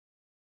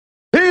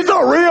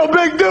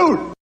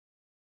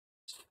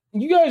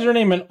You guys are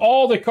naming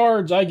all the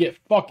cards I get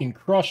fucking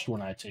crushed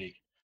when I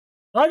take.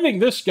 I think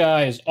this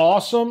guy is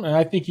awesome, and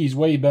I think he's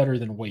way better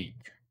than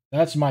Wake.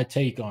 That's my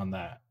take on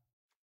that.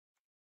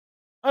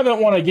 I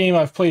haven't won a game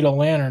I've played a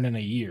Lantern in a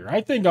year.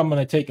 I think I'm going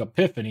to take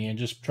Epiphany and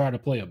just try to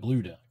play a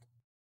blue deck.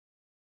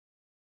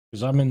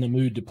 Because I'm in the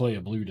mood to play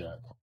a blue deck.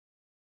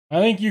 I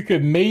think you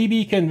could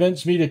maybe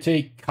convince me to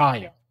take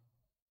Kaya.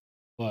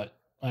 But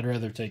I'd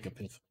rather take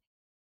Epiphany.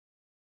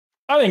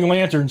 I think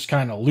Lantern's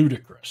kind of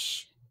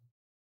ludicrous.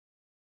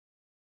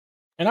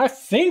 And I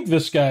think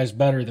this guy's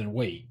better than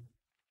Wade.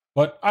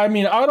 But I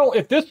mean, I don't.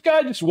 If this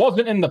guy just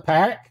wasn't in the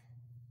pack,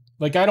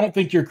 like I don't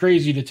think you're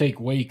crazy to take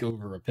Wake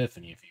over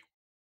Epiphany if you.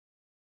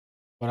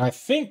 But I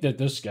think that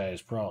this guy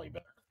is probably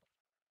better.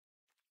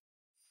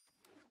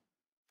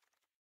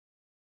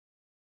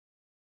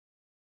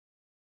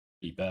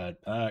 Pretty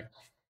bad pack.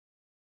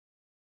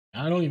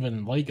 I don't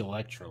even like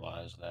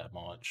Electrolyze that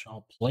much.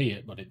 I'll play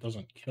it, but it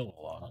doesn't kill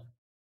a lot.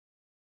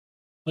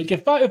 Like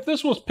if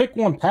this was pick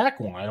one, pack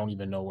one, I don't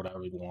even know what I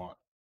would want.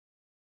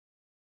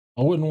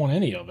 I wouldn't want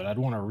any of it. I'd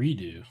want a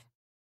redo.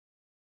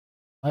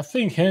 I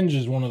think Henge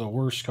is one of the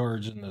worst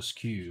cards in this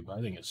cube.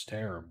 I think it's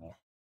terrible.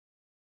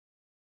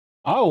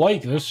 I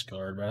like this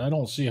card, but I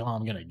don't see how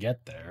I'm gonna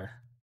get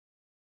there.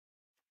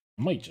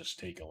 I might just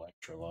take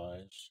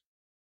Electrolyze.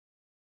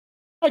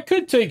 I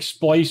could take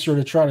Splicer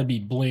to try to be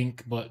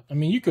Blink, but I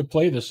mean, you could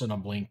play this in a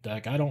Blink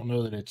deck. I don't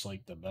know that it's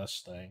like the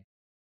best thing.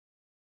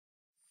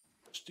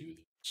 Let's do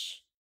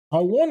this. I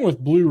won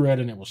with blue-red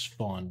and it was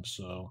fun,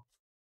 so.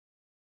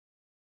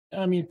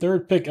 I mean,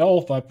 third pick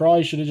Elf, I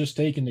probably should have just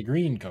taken the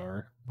green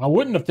card. I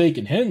wouldn't have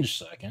taken Henge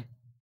second.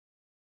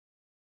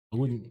 I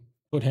wouldn't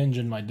put Henge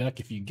in my deck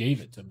if you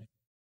gave it to me.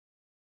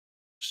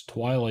 This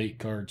Twilight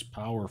card's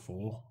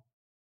powerful.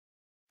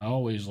 I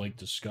always like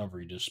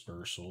Discovery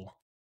Dispersal.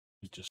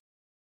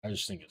 I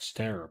just think it's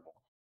terrible.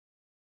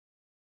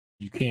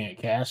 You can't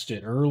cast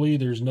it early.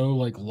 There's no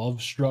like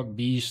Love Struck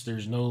Beast.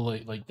 There's no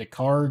like the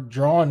card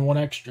drawing one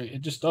extra.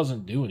 It just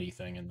doesn't do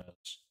anything in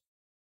this.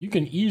 You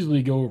can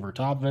easily go over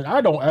top of it. I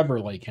don't ever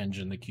like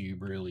Henge in the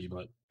cube really,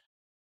 but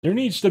there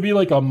needs to be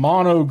like a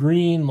mono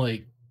green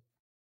like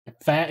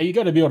fat. You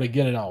got to be able to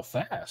get it out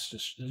fast.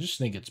 I just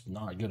think it's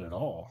not good at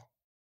all.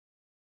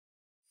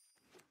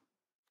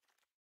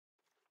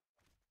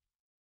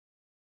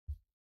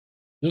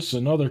 This is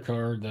another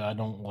card that I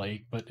don't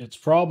like, but it's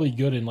probably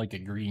good in like a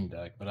green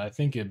deck, but I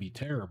think it'd be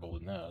terrible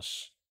in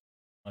this.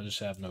 I just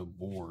have no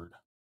board.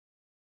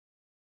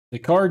 The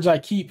cards I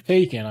keep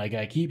taking, like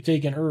I keep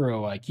taking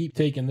Uro, I keep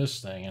taking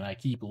this thing, and I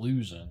keep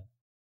losing.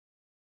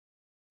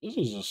 This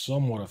is a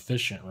somewhat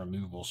efficient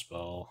removal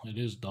spell. It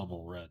is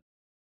double red.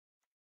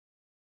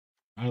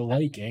 I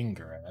like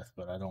Angrath,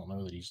 but I don't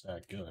know that he's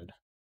that good.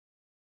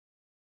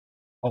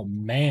 Oh,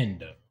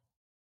 Mando.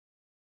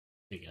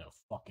 Taking a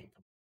fucking.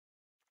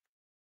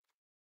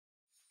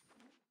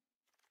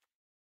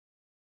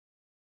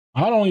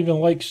 I don't even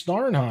like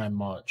Starnheim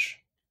much.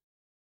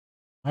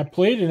 I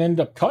played and ended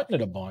up cutting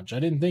it a bunch.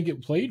 I didn't think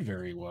it played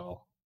very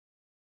well.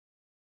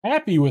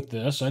 Happy with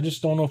this. I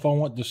just don't know if I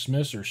want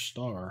Dismiss or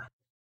Star.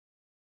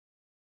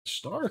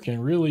 Star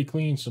can really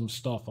clean some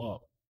stuff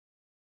up.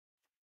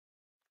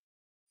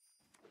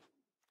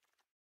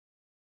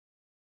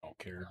 I don't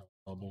care.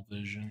 Double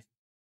vision.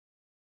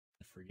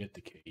 I forget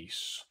the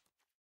case.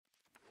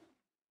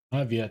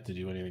 I've yet to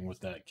do anything with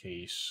that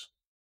case.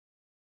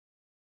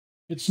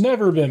 It's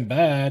never been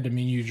bad. I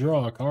mean, you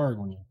draw a card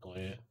when you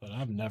play it, but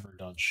I've never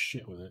done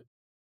shit with it.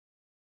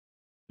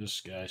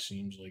 This guy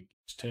seems like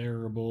it's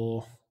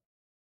terrible.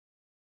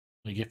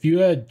 Like, if you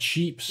had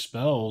cheap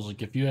spells,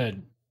 like if you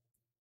had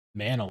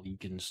Mana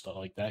Leak and stuff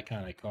like that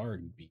kind of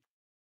card, you'd be.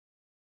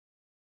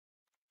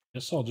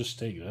 Guess I'll just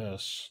take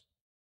this.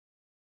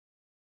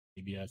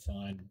 Maybe I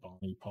find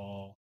Bonnie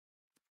Paul.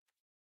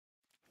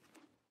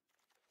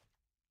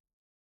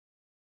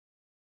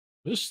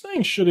 This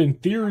thing should, in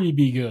theory,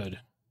 be good.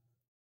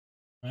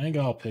 I think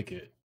I'll pick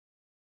it.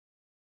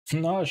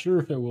 I'm not sure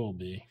if it will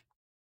be.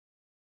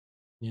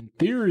 In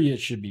theory, it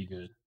should be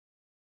good.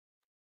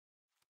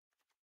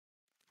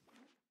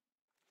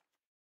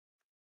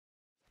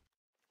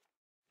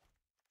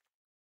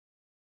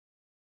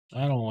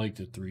 I don't like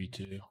the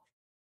 3-2.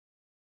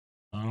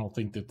 I don't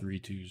think the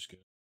 3-2 is good.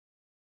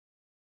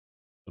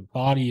 The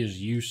body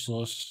is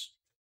useless.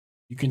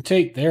 You can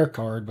take their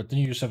card, but then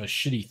you just have a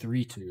shitty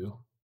 3-2.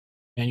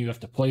 And you have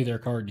to play their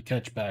card to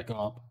catch back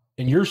up.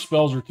 And your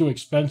spells are too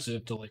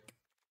expensive to, like,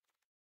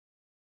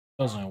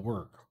 doesn't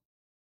work.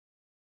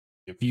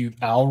 If you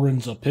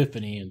Alrund's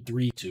Epiphany and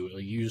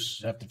 3-2, you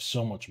just have to have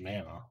so much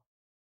mana.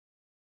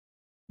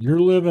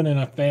 You're living in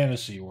a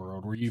fantasy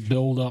world where you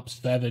build up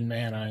 7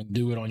 mana and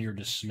do it on your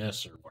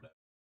dismiss or whatever.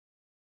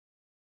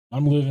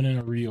 I'm living in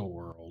a real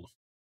world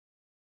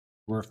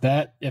where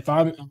if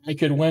I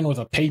could win with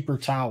a paper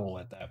towel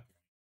at that point.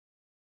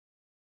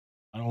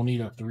 I don't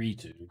need a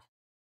 3-2.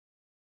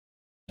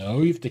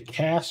 No, you have to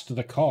cast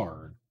the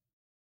card.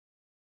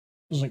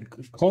 It's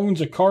like clones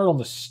a card on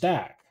the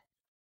stack.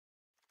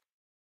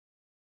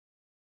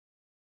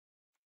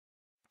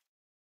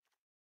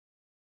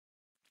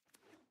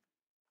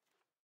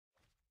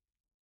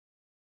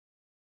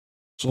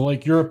 So,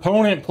 like, your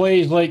opponent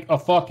plays, like, a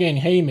fucking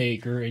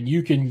haymaker, and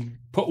you can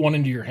put one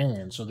into your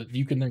hand so that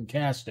you can then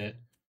cast it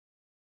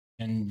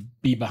and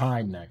be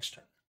behind next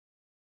turn.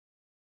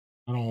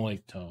 I don't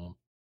like Tome.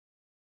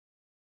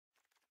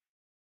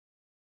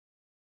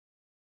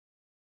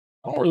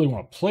 I don't really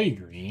want to play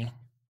green.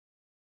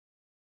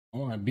 I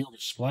want to be able to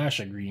splash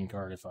a green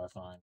card if I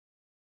find.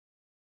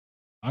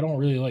 I don't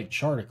really like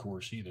Chart a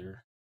Course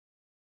either.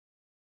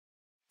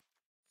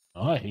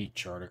 I hate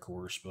Chart a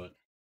Course, but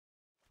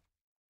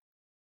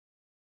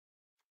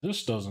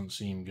this doesn't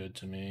seem good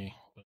to me,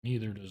 but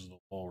neither does the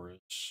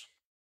Walrus.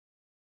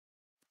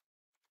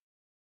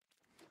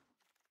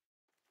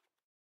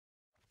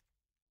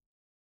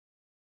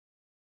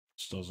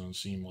 This doesn't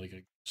seem like a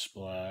good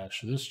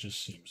splash. This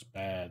just seems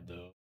bad,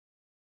 though.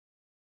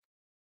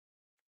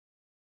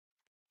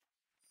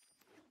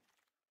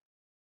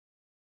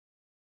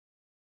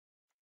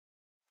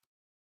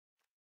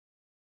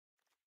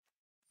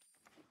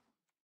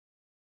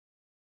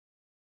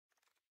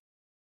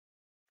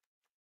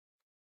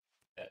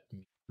 At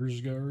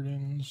Meter's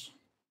Gardens.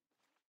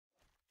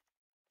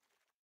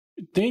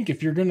 You'd think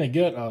if you're gonna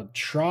get a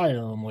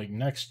Triome like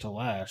next to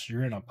last,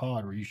 you're in a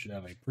pod where you should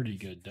have a pretty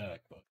good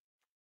deck, but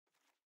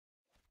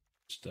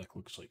this deck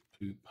looks like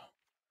poop.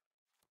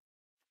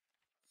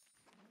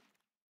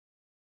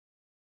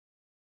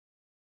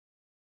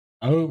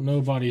 I hope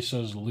nobody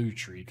says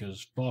Lutri,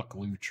 because fuck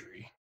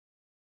Lutri.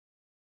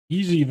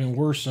 He's even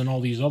worse than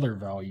all these other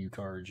value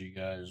cards you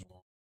guys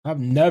want. I've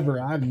never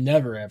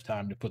have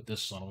time to put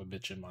this son of a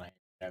bitch in my hand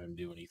and have him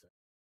do anything.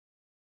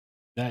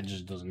 That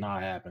just does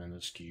not happen in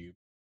this cube.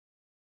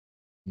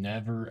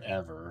 Never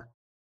ever.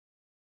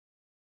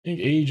 I think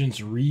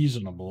Agent's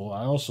reasonable.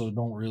 I also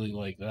don't really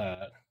like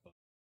that.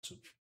 It's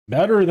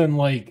better than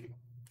like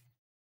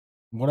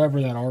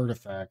whatever that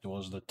artifact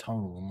was, the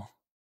tome.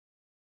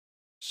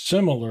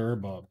 Similar,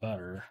 but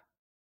better.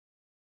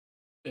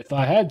 If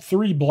I had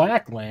 3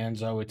 black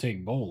lands, I would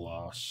take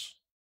Bolas.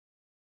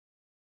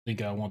 I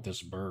think I want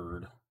this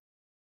bird.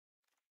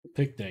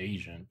 Pick the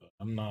agent, but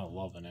I'm not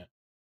loving it.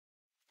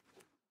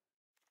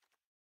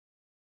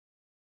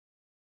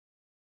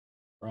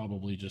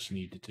 Probably just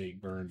need to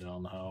take burn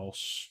down the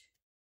house.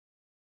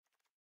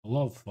 I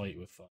love fight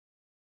with fire.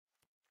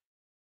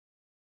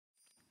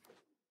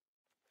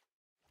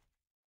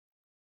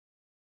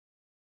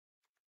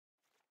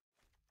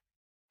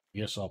 I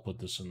guess I'll put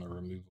this in the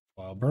removal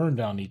pile. Burn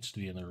down needs to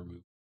be in the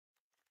removal.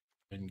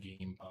 In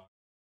game pile.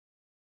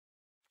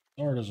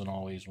 Star doesn't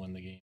always win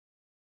the game.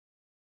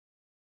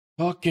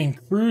 Fucking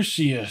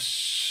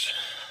Crucius.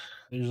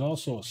 There's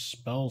also a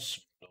spell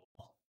spell.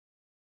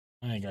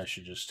 I think I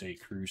should just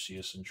take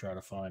Crucius and try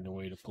to find a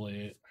way to play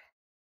it.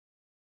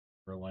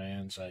 For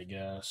lands, I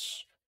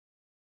guess.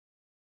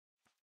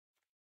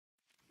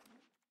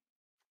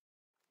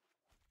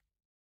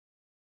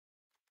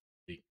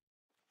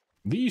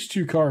 These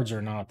 2 cards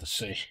are not the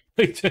same.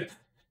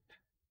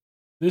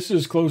 This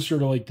is closer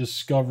to like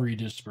Discovery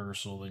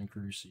Dispersal than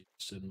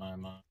Crucius in my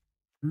mind.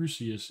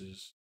 Crucius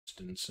is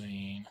just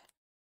insane.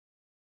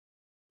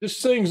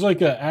 This thing's like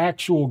an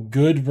actual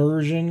good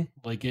version.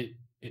 Like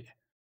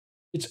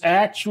it's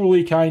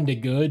actually kind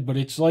of good, but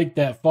it's like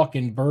that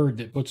fucking bird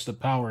that puts the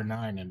power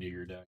 9 into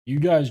your deck. You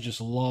guys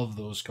just love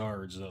those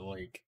cards that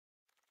like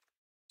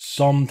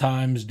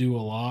sometimes do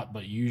a lot,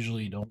 but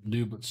usually don't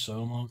do but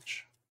so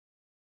much.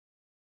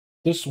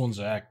 This one's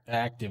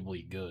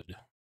actively good.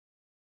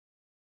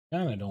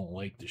 Kinda don't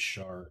like the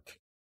shark.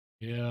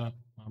 Yeah,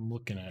 I'm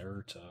looking at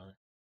Urtai.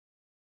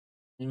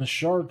 And the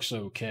shark's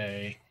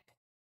okay.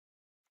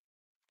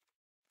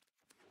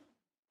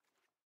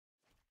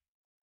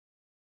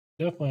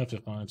 Definitely have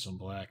to find some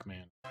black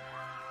man.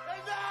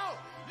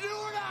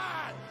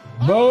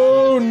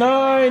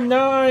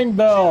 Bo99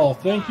 Bell,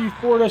 thank you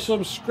for the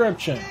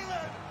subscription.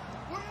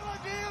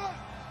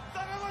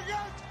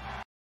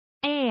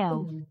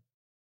 Ew.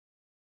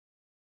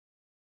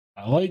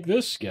 I like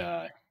this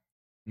guy.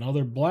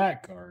 Another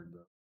black card,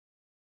 though.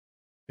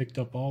 Picked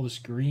up all this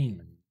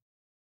green.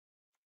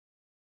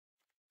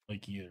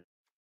 Like either.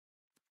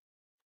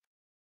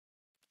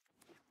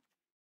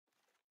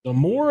 The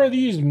more of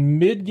these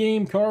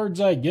mid-game cards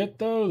I get,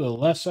 though, the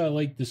less I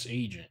like this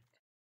agent.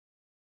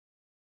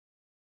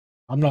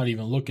 I'm not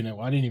even looking at.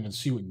 I didn't even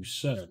see what you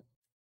said.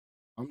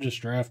 I'm just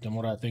drafting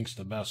what I think's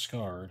the best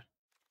card.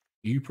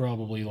 You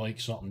probably like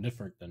something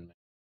different than me.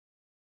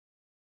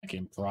 I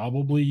can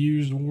probably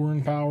use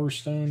Warren Power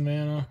Stone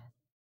mana.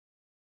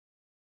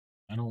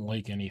 I don't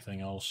like anything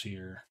else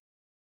here.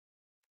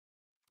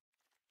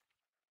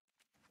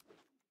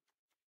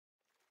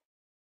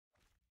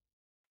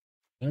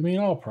 I mean,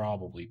 I'll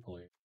probably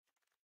play.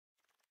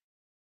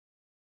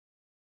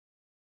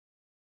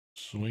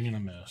 Swing and a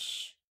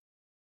miss.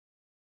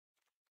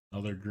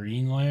 Another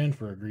green land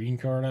for a green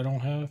card I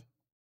don't have.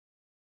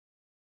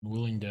 I'm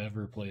willing to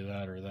ever play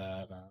that or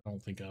that. I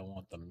don't think I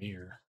want the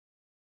mirror.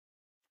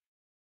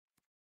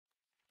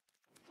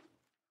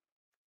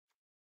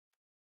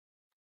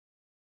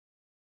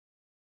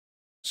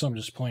 So I'm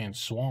just playing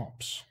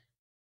swamps.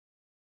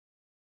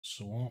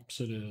 Swamps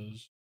it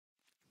is.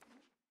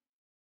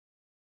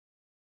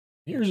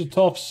 Here's a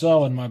tough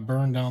sell in my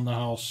burn down the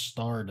house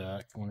star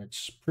deck when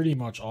it's pretty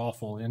much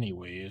awful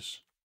anyways.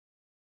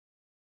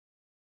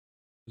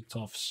 A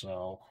tough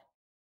sell.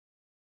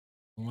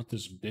 I want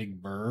this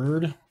big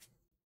bird.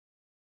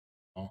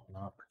 Oh,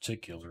 not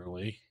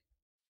particularly.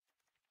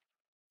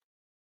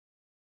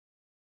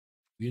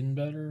 Getting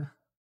better.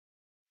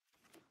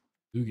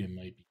 Dugan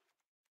might be.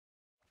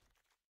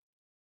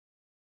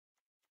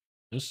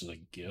 This is a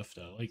gift.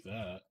 I like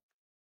that.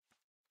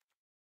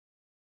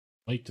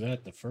 Liked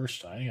that the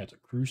first time. I got the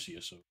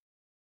Crucius.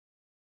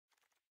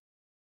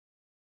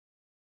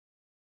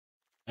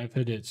 I've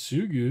hit it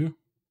Sugu.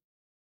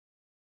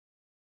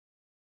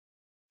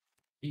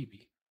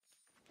 Maybe.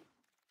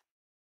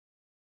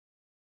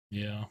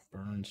 Yeah,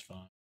 burns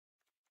fine.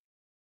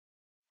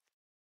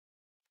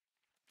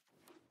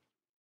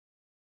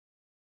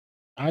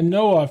 I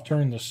know I've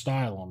turned the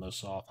style on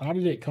this off. How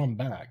did it come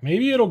back?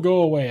 Maybe it'll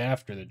go away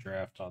after the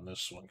draft on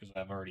this one because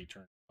I've already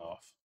turned it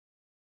off.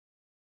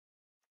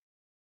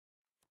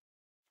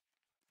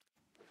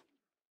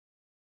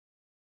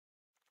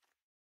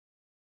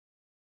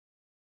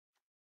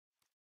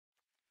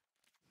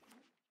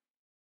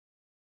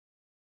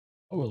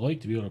 I would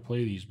like to be able to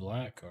play these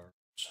black cards.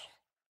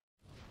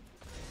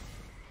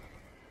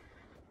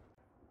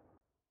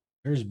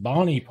 There's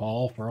Bonnie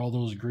Paul for all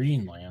those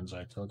green lands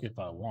I took if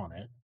I want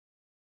it.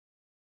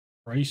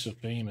 Price of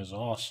Fame is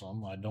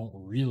awesome. I don't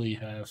really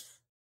have...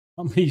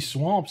 How many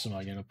swamps am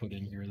I going to put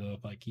in here, though,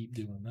 if I keep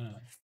doing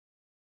that?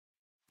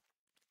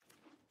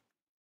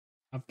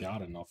 I've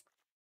got enough.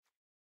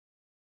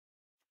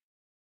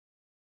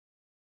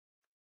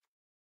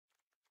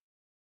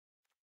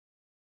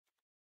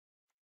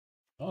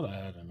 Thought I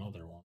had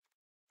another one.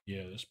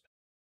 Yeah, this...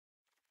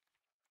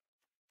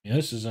 Yeah,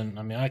 this isn't...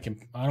 I mean,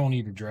 I don't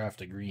need to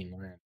draft a green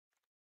land.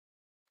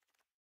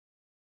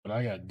 But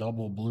I got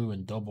double blue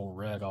and double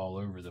red all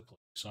over the place.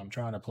 So I'm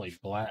trying to play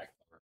black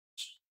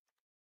cards.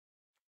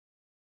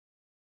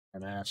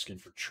 I'm asking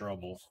for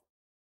trouble.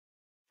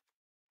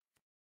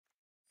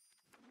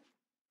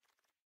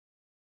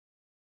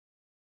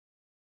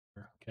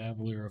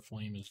 Cavalier of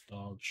Flame is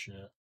dog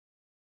shit.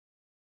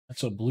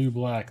 That's a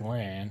blue-black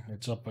land.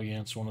 It's up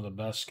against one of the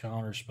best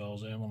counter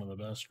spells and one of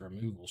the best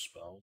removal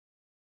spells.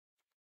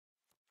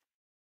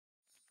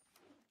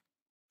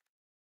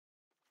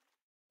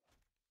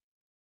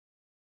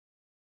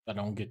 I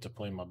don't get to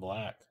play my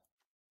black.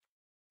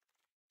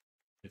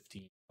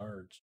 15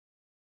 cards.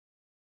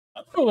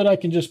 I don't know that I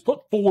can just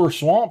put 4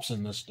 swamps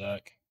in this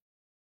deck.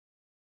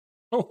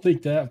 I don't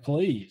think that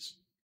plays.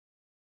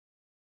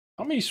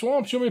 How many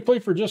swamps you want me to play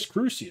for just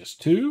Crucius?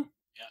 2?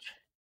 Yeah.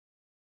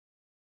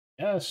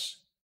 Yes.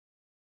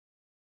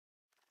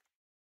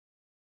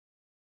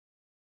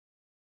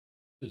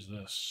 What is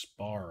this?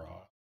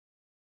 Spara.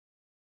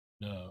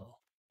 No.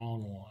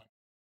 On one.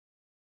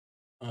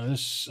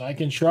 I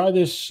can try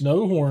this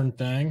Snowhorn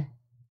thing.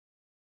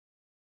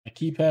 I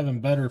keep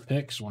having better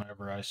picks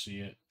whenever I see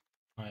it,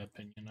 in my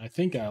opinion. I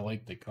think I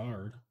like the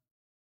card.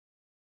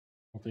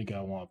 I don't think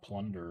I want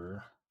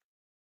Plunderer.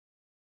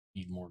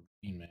 Need more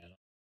green mana.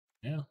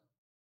 Yeah.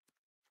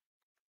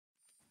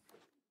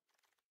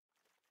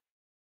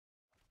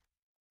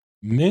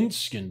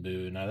 Minskin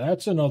Boo. Now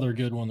that's another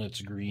good one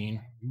that's green.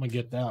 I'm gonna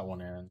get that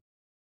one in.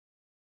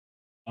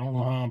 I don't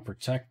know how I'm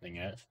protecting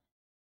it.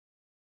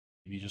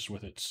 Maybe just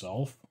with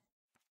itself.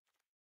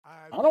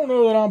 I don't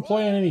know that I'm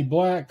playing any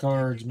black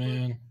cards,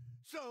 man.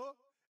 So,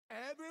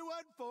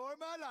 everyone form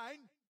a line.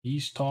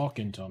 He's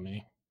talking to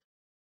me.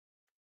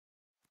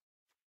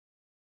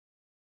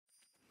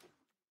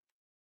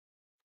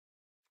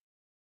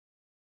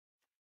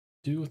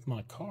 Do with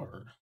my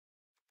card.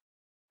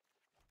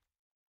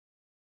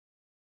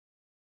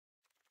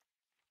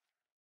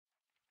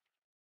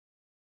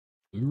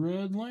 Blue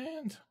red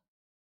land?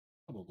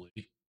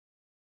 Probably.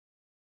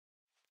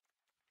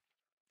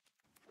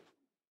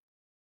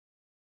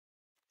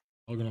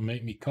 They're gonna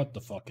make me cut the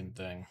fucking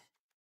thing.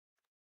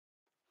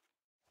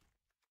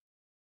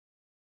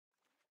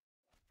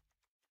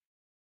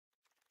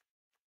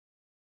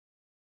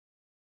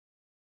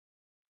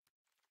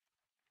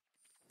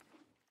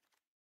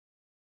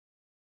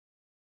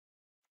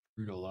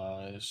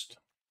 Brutalized.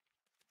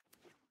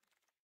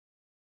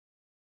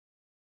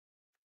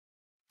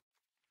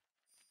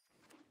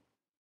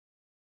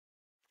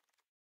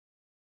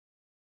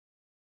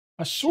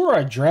 I swore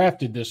I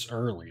drafted this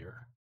earlier.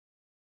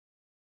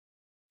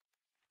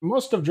 I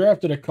must have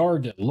drafted a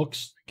card that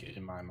looks like it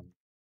in my mind.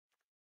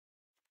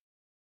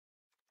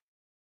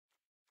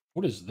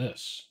 What is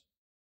this?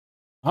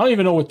 I don't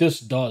even know what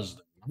this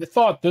does. I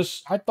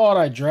thought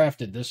I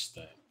drafted this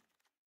thing.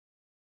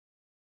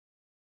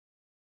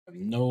 I have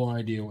no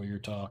idea what you're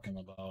talking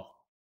about.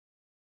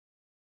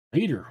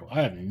 Reader,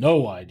 I have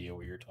no idea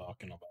what you're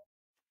talking about.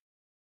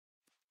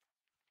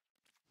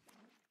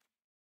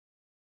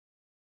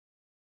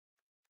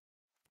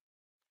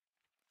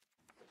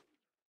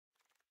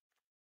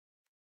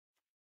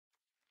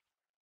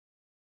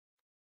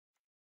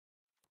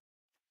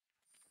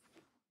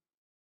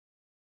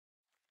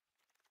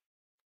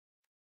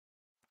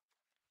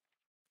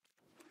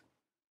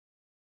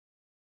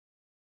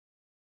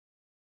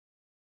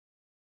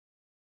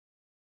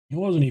 It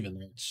wasn't even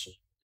that sick.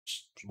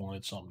 Just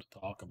wanted something to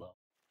talk about.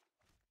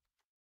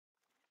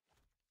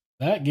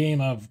 That game,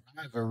 I've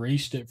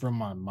erased it from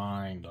my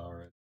mind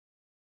already.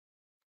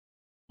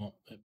 Well,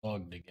 it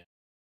bugged again.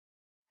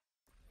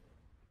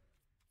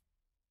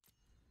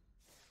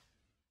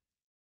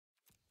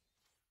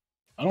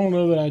 I don't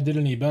know that I did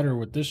any better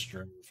with this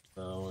draft,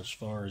 though, as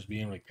far as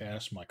being able to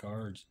cast my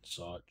cards and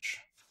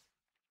such.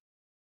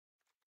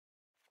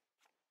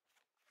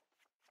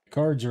 The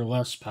cards are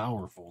less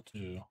powerful,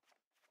 too.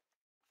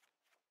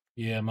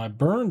 Yeah, my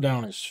burn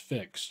down is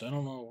fixed. I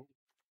don't know.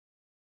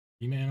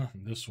 Mana,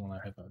 this one I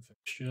haven't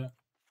fixed yet.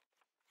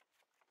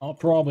 I'll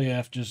probably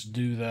have to just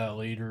do that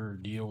later or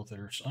deal with it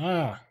or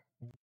I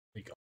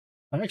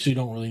actually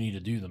don't really need to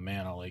do the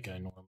mana like I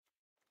normally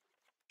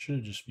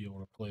should just be able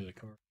to play the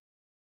card.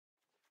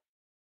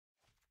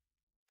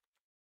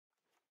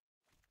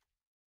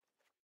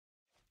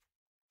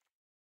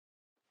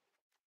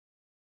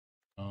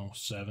 Oh,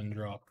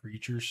 7-drop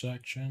creature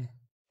section.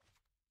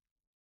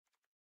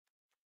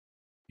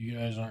 You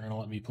guys aren't going to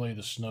let me play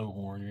the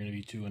Snowhorn. You're going to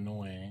be too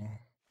annoying.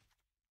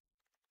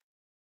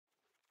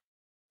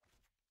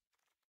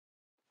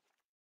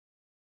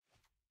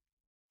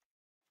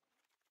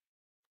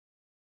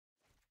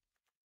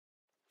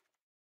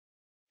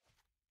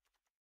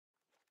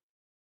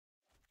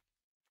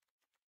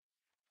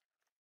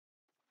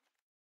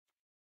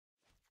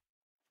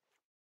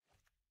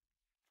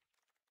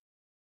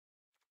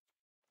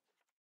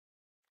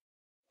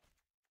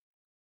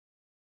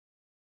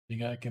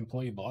 Think I can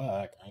play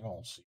black? I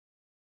don't see.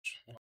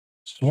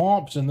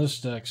 Swamps in this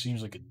deck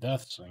seems like a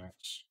death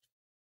sentence.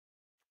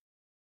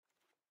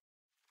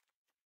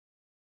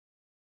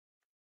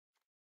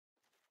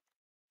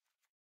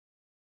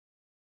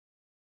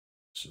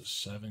 This is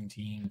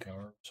 17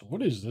 cards. So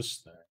what is this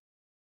thing?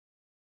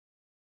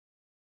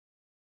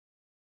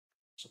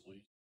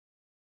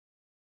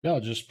 Yeah, I'll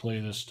just play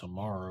this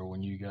tomorrow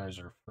when you guys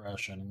are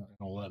fresh and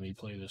it'll let me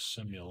play this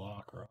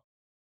Simulacra.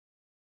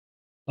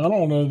 I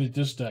don't know that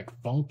this deck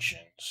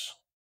functions.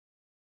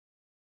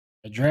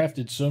 I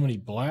drafted so many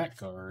black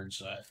cards,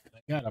 I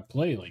gotta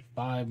play like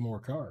 5 more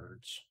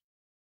cards.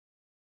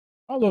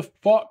 How the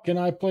fuck can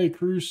I play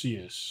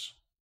Crucius?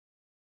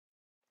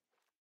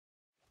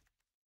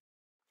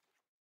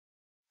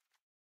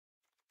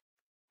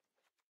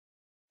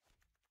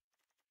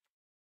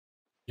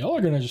 Y'all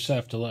are gonna just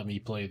have to let me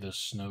play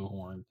this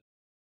Snowhorn.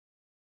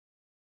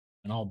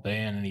 And I'll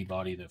ban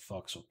anybody that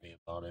fucks with me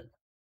about it.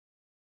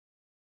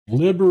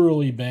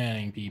 Liberally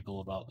banning people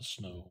about the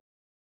snow.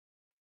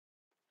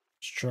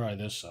 Let's try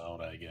this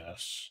out, I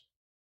guess.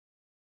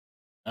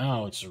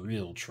 Now it's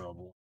real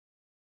trouble.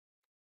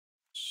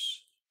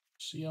 Let's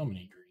see how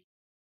many green.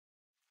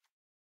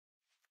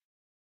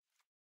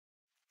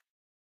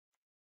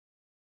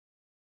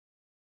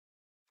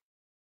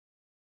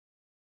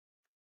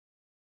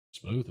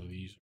 Both of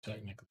these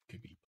technically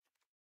could be.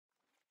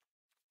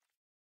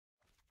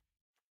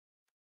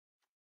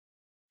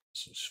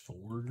 This is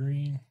 4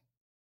 green.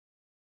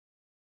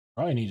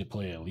 Probably need to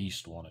play at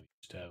least one of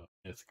these to have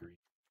a 5th green.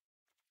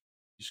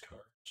 These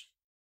cards.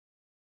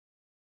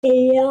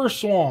 4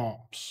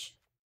 swamps.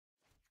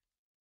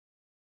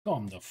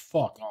 Come the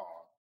fuck on.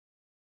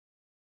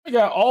 I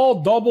got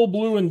all double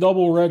blue and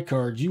double red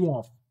cards. You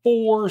want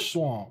 4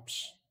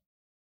 swamps.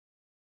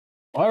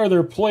 Why are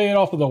they playing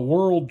off of the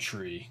world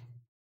tree?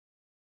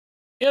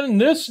 In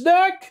this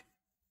deck?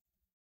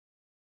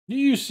 Do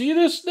you see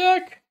this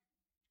deck?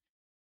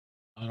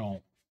 I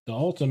don't. The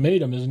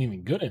ultimatum isn't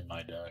even good in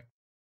my deck.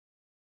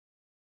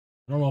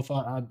 I don't know if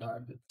I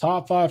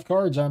top 5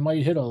 cards, I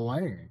might hit a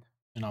land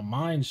and a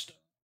Mind Stone.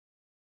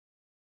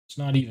 It's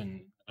not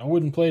even. I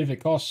wouldn't play it if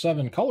it cost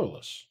 7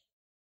 colorless.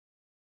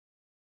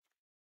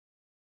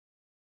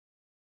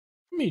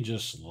 Let me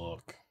just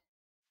look.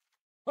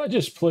 I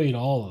just played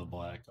all of the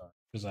black cards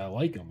because I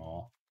like them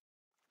all.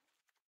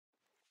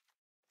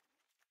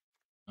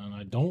 And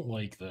I don't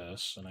like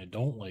this, and I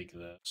don't like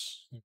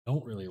this. I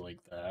don't really like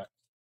that.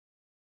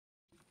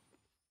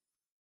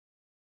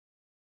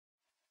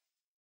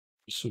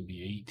 This would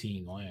be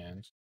 18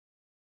 lands.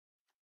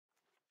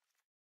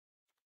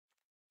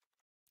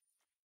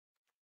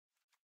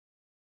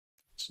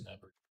 It's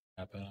never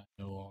happen. I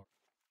know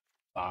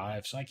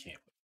 5, so I can't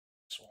play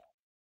this one.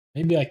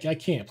 Maybe I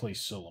can't play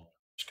Silumar.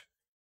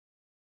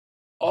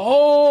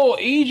 Oh,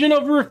 Agent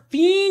of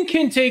Rafine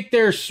can take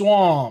their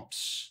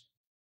swamps.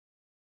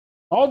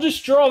 I'll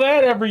just draw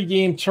that every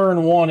game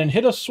turn 1 and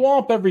hit a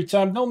swamp every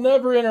time. They'll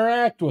never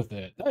interact with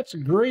it. That's a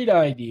great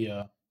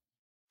idea.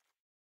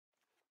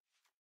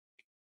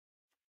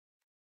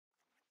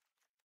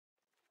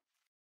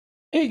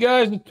 Hey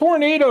guys, a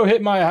tornado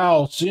hit my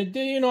house.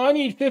 I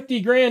need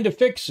 50 grand to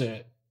fix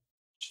it.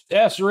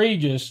 That's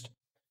outrageous.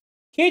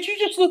 Can't you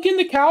just look in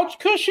the couch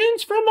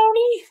cushions for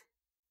money?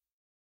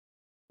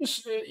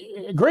 Just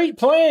a great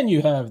plan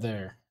you have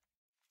there.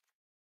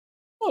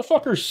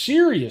 Motherfucker's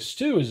serious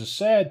too is a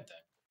sad thing.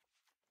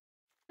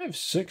 I have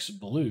 6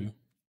 blue.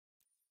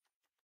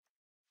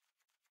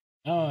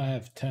 Now I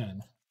have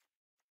 10.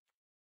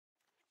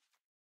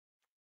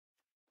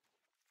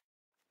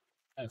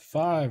 I have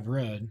 5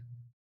 red.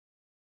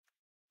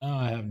 Now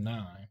I have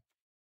 9.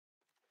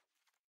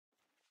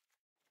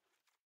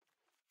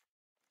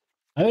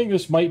 I think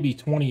this might be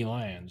 20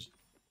 lands.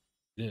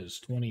 It is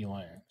 20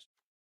 lands.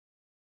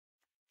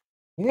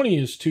 20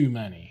 is too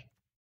many.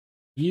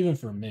 Even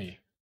for me.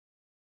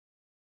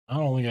 I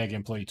don't think I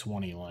can play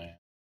 20 lands.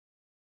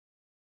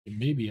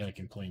 Maybe I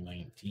can play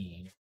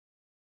 19.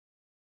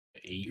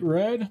 8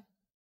 red?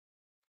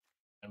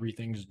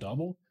 Everything's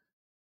double?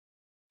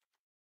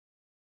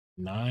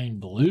 9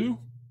 blue?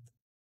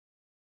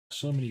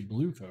 So many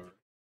blue cards.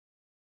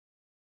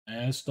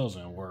 This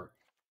doesn't work.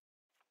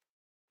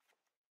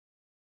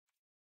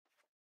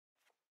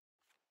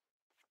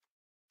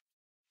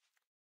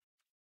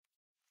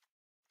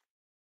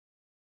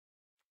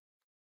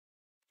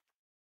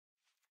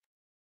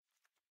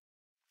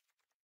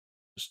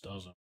 This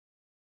doesn't.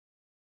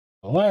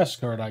 The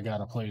last card I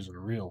gotta play is a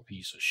real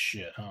piece of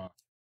shit, huh?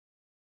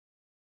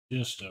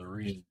 Just a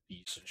real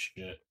piece of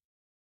shit.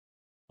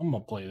 I'm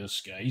gonna play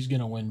this guy. He's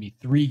gonna win me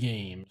 3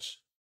 games.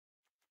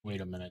 Wait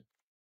a minute.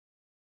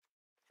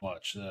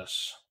 Watch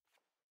this.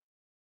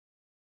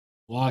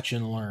 Watch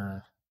and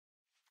learn.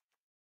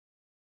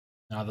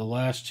 Now, the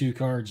last 2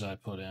 cards I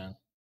put in.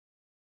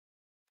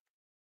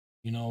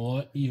 You know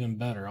what? Even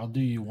better. I'll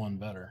do you one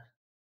better.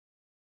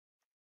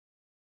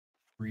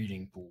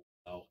 Breeding pool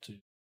out too.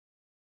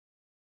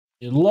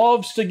 It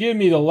loves to give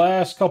me the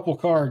last couple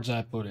cards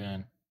I put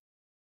in.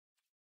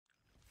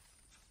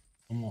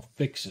 I'm gonna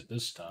fix it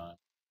this time.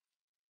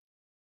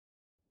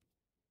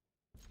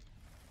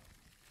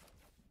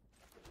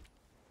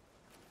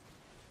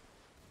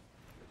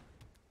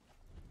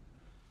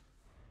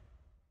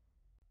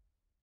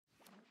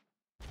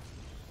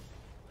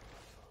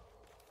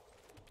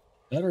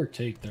 Better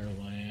take their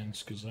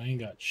lands, because I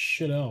ain't got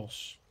shit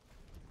else.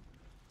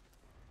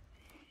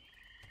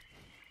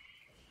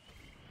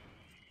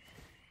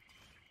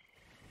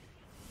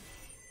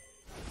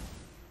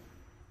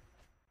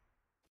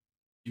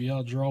 Maybe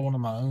I'll draw one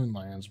of my own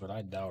lands, but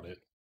I doubt it.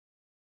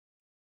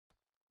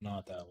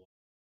 Not that one.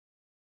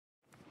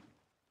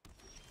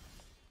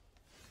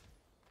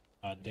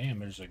 God damn,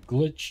 there's a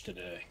glitch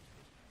today.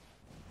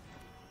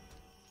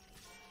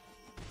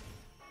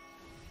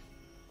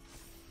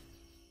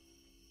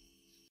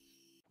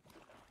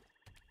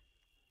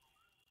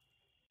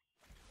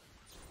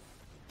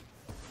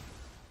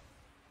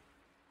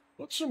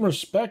 Put some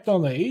respect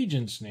on the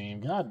agent's name.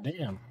 God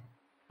damn.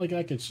 Like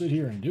I could sit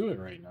here and do it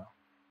right now.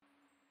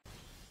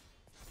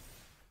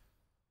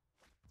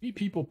 Maybe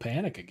people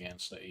panic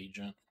against the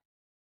agent.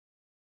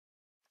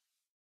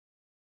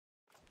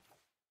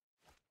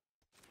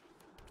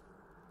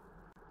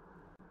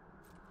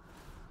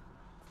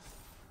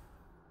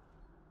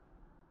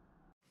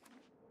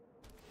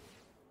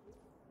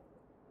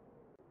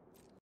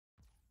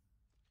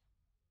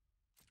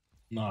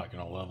 Not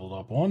gonna level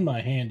up. One,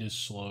 my hand is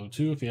slow.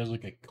 2, if he has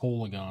like a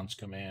Kolagon's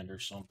command or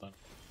something.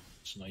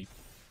 Snipe.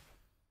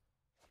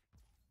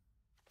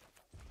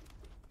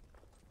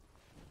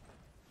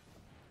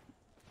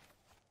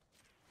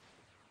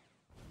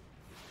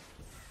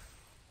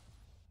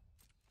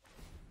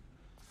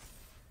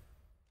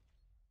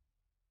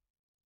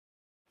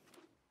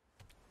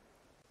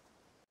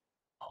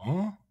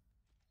 Huh?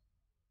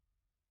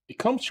 It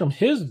comes from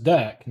his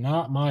deck,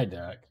 not my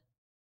deck.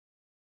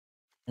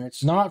 And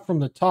it's not from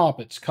the top,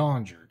 it's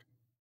conjured.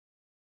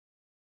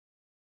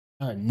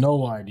 I have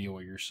no idea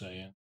what you're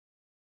saying.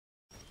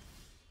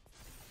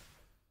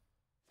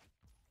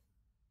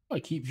 I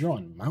keep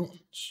drawing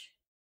mountains.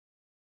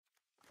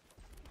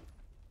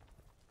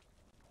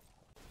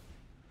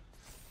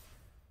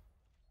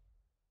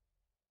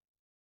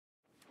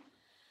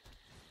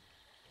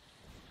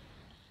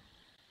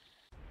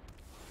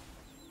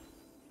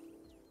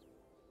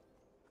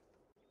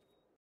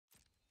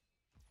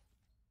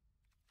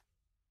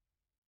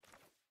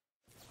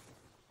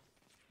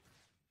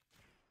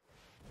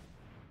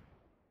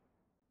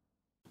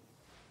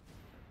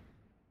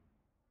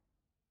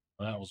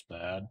 That was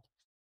bad.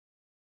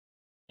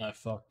 I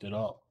fucked it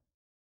up.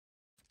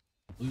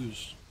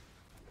 Lose.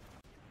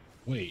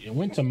 Wait, it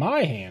went to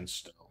my hand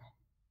still.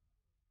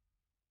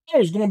 I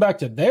was going back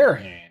to their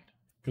hand.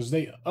 Because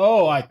they...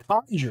 Oh, I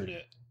conjured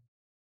it.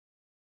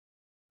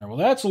 Well,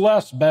 that's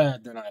less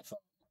bad than I thought.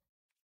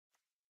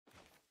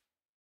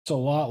 It's a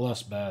lot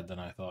less bad than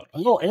I thought.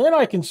 Oh, and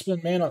I can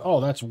spend mana... Oh,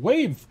 that's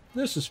wave.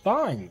 This is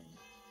fine.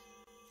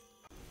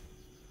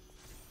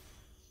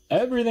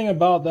 Everything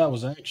about that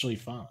was actually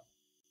fine.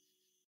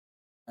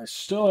 I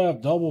still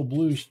have double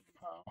blue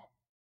somehow.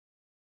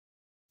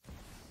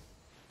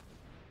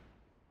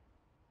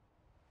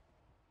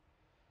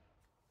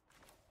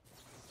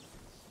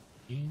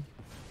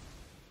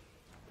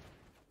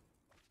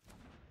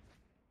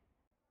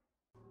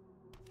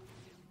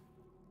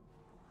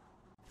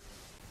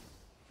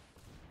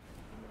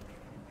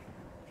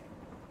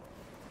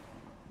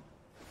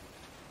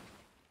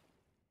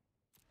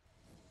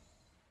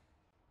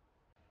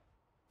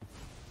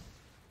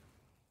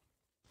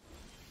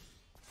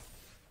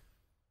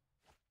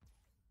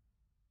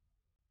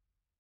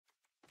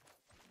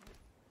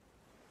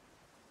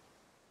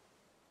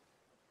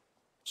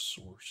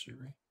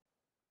 sorcery.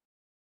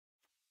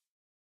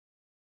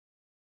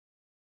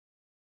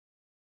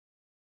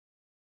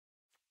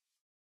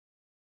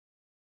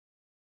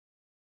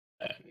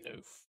 I have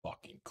no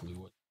fucking clue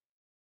what.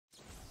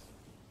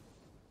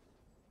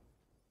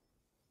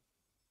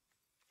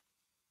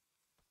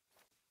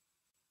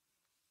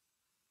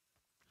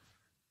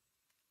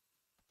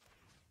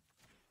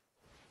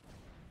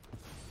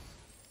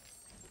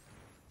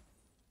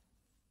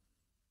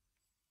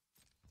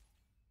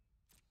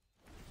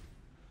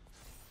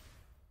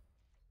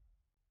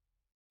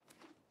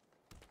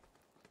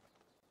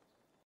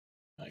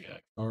 I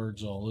got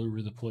cards all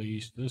over the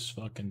place. This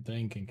fucking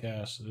thing can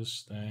cast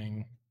this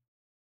thing.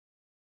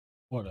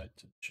 What I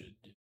should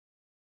do.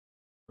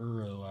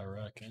 Burrow, I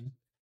reckon.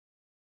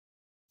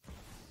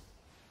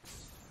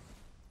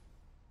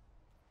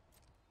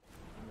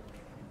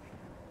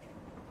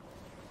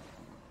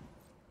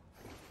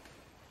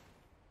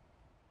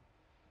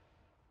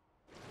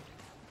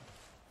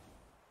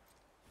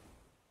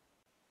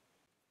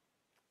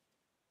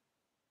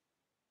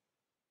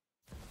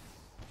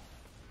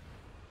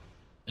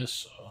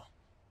 This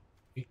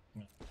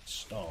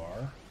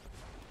star.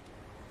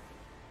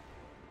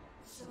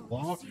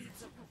 Block.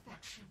 Seeds of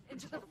perfection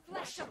into the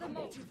flesh of the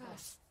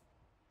multiverse.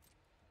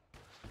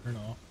 Turn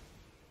off.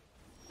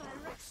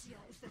 Phyrexia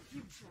is the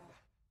future.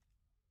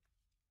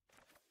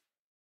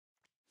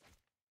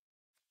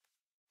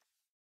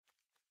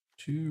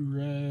 Two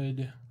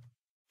red.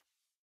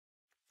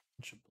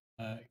 Bunch of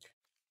black.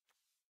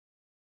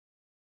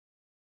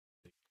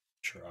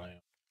 Try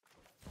 'em.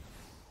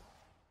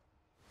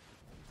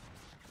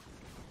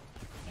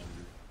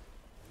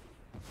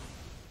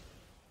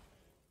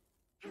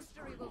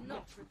 History will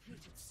not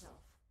repeat itself.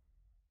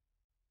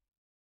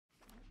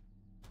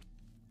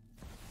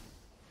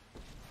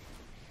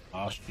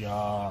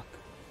 Ashiok.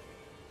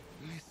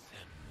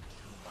 Listen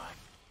to my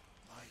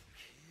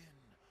kin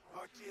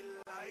are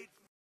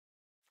delightful.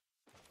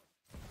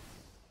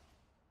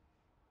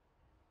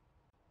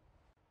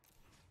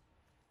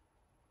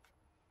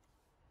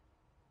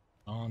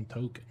 On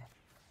token.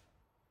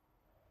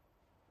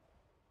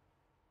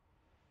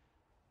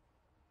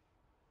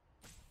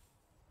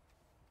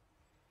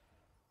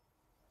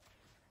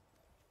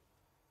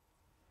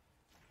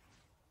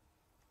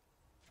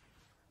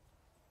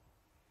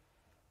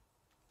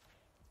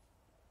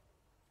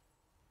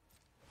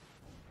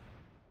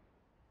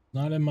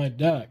 Not in my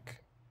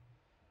deck.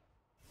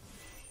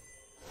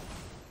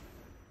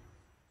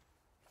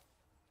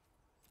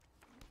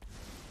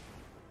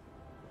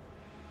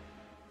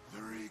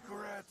 The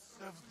regrets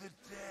of the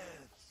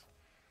dead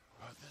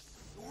are the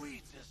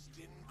sweetest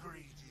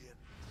ingredient.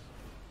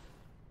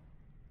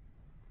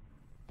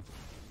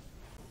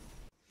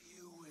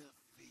 You will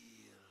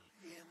feel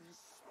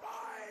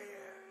inspired.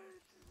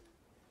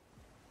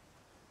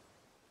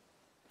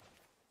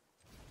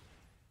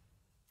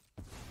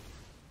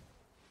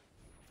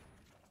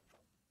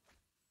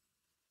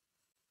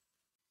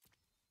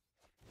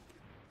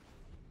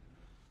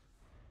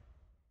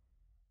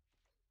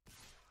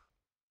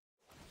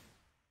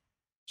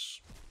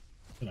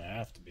 It's gonna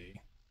have to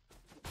be.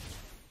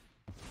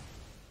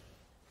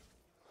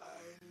 I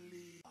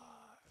leave.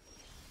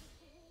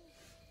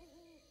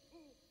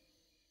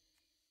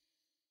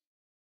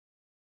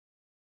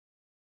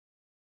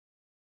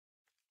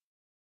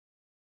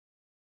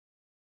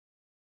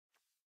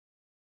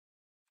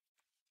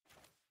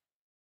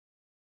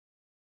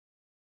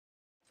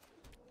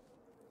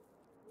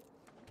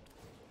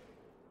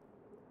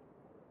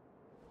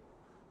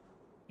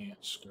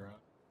 Can't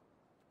scrap.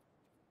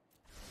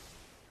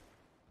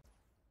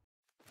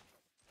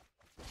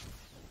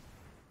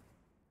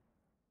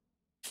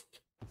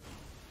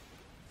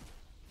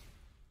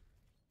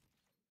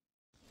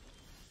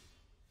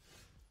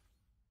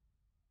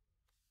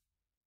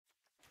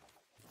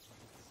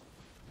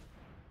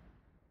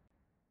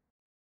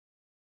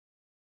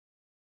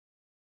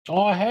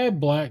 Oh, I had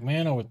black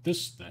mana with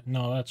this thing.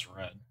 No, that's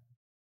red.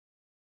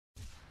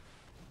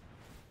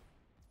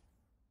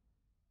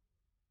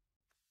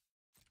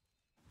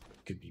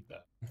 Could be bad.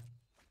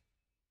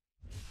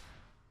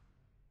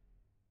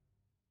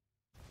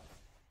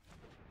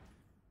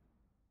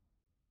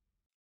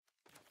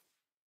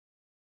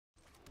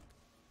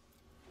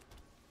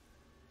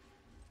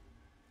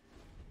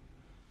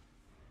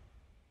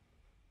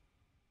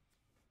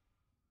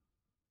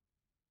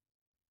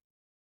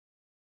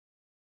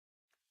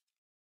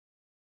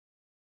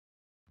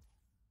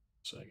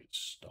 So I could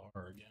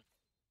star again.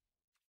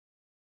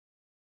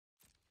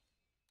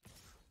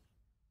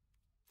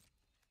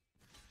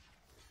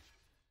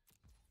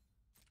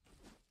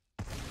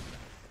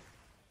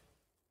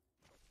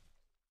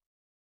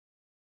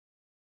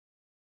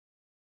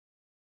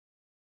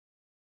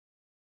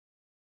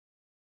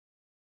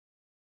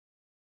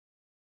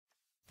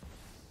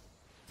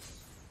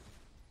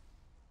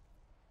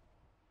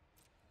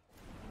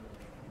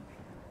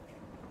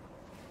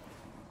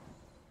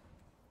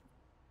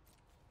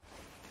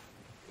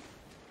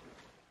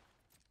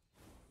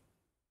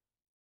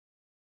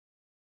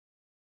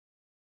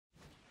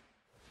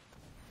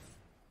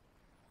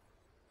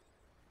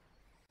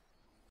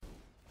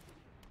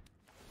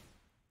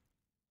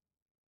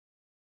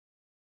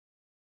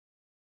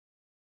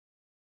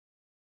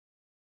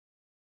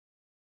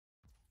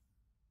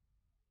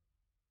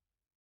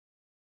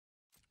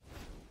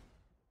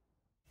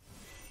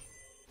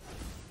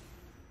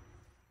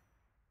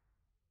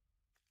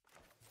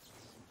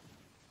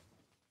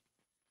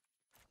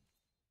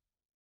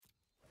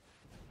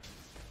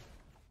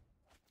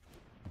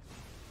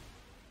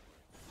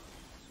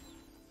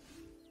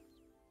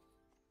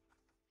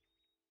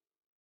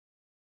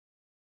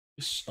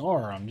 This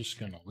star, I'm just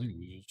gonna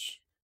lose.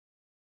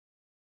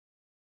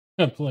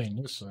 I'm playing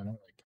this, so I know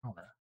they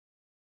counter.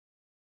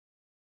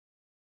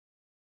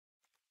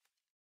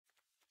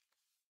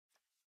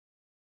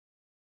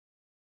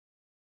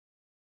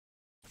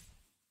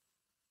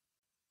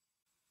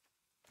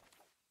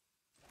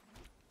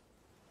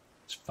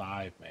 It's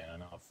 5 mana,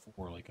 not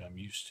 4 like I'm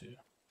used to.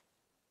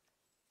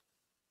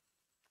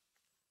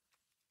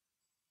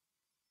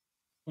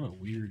 What a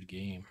weird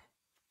game.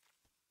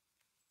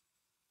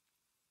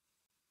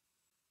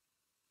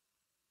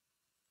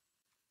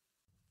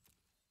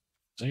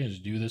 I can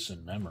just do this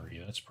in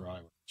memory. That's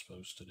probably what I'm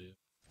supposed to do.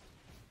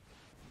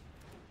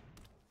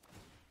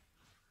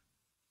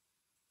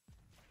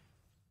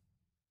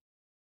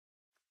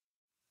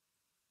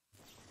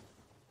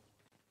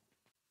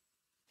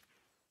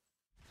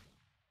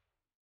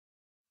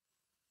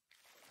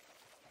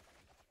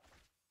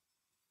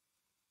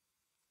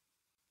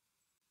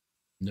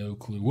 No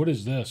clue. What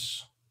is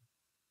this?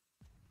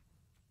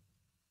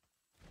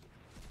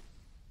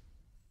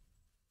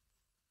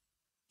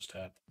 Just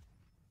happened.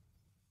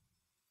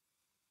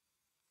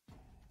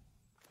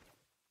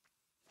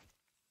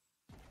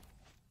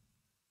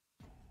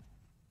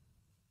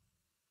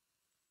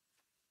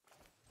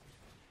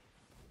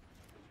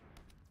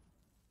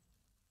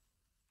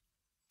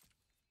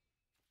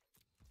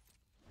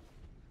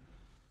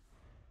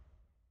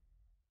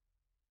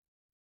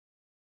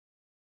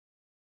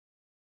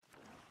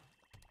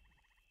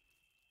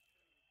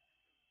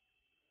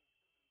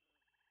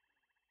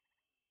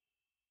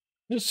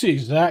 This is the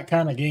exact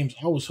kind of games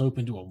I was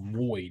hoping to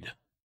avoid.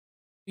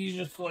 He's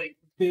just like,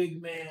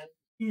 big man.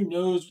 Who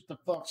knows what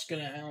the fuck's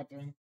gonna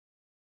happen?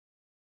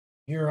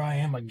 Here I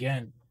am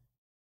again.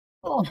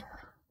 Oh.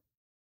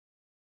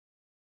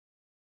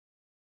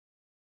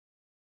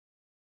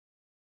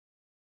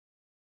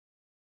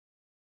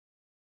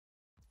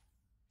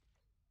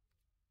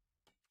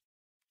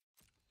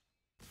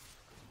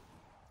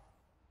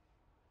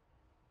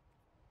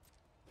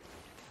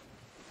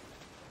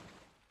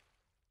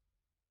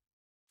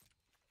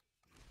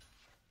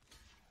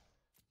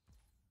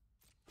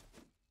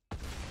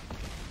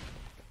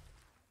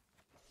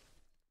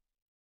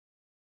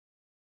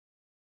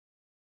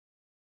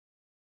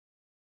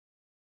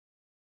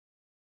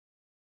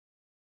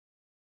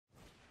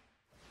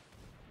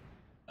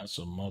 That's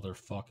a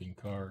motherfucking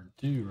card,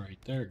 too, right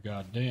there.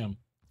 Goddamn.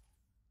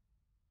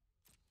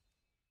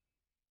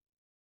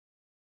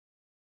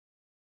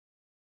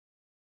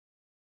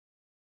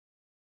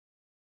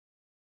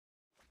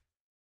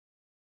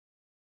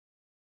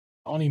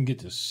 I don't even get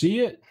to see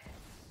it.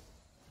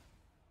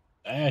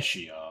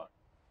 Ashiok.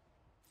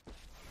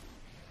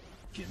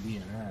 Give me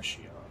an Ashiok.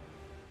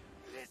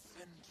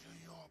 Listen to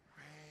your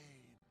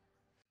pain.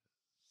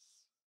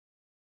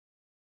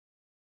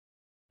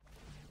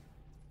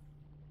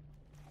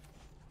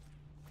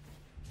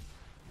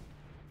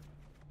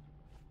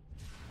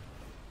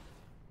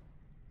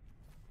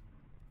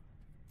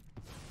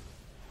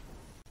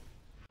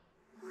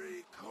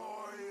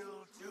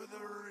 Recoil to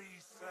the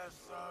recess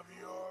of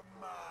your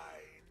mind.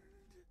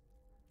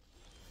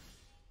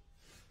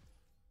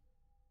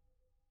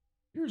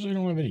 Here's I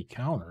don't have any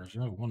counters.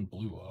 I have 1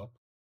 blue up.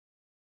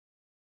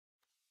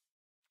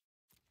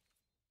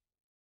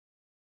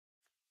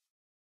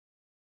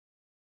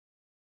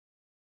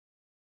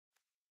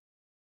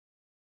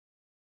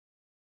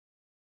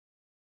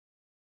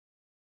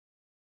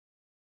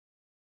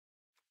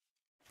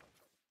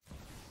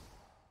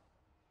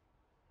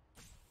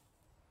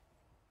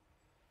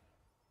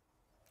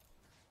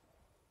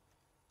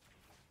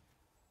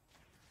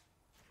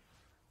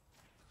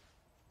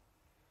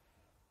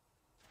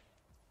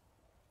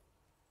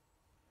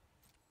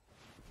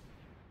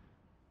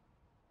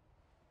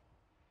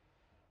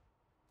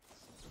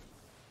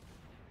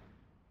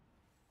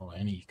 Oh,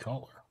 any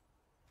color.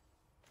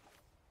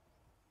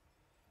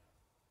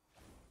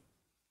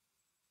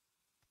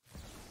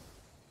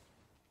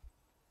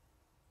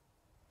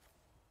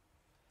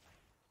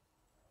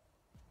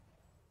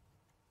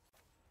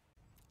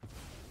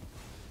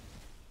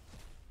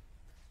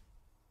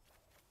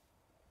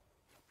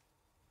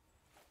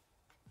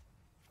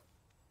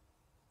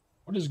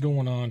 What is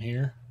going on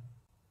here?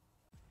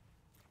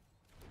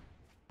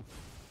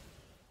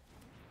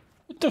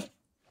 What the?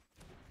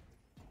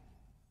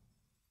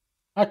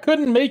 I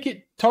couldn't make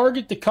it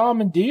target the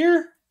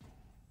commandeer?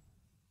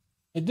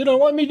 It didn't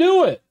let me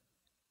do it.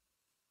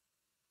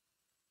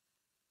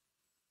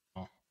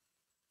 Oh.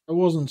 It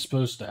wasn't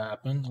supposed to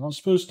happen. I was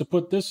supposed to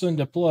put this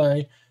into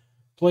play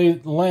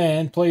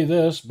land, play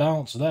this,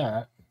 bounce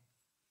that.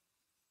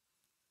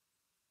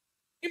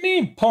 What do you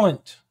mean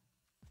punt?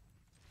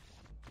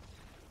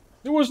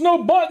 There was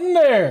no button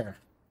there.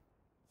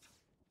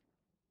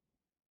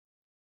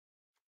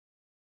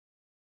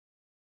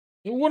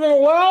 It wouldn't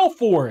allow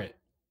for it.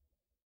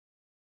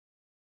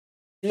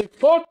 It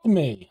fucked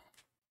me.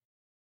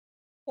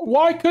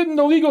 Why couldn't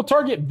the legal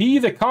target be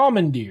the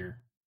commandeer?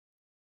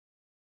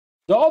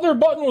 The other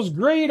button was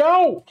grayed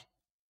out.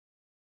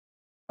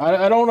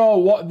 I don't know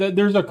what.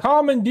 There's a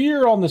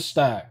commandeer on the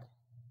stack.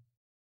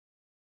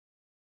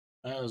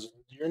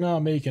 You're You're not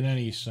making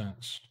any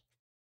sense.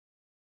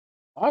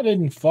 I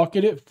didn't fuck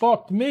it. It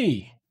fucked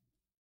me.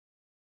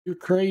 You're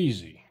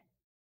crazy.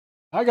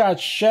 I got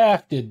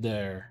shafted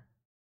there.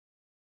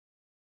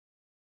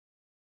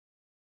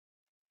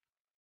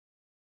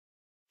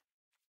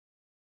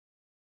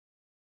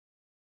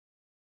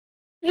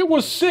 It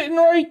was sitting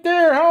right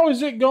there. How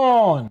is it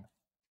gone?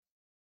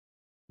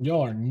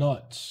 Y'all are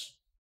nuts.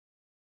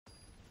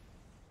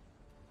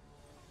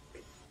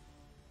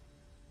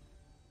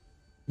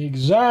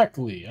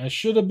 Exactly. I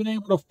should have been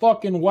able to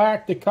fucking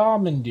whack the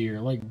commandeer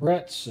like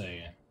Brett's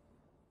saying.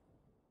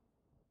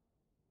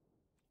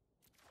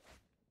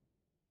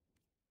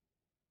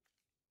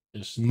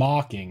 Just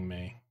mocking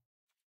me.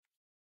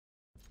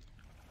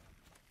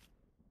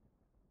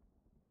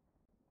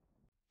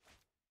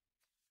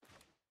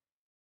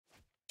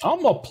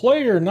 I'm a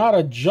player, not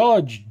a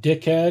judge,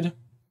 dickhead.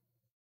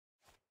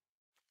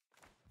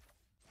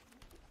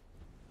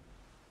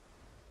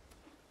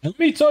 And let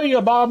me tell you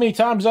about how many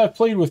times I've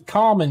played with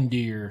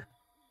commandeer.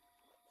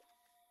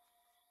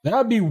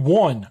 That'd be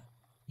one.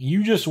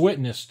 You just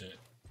witnessed it.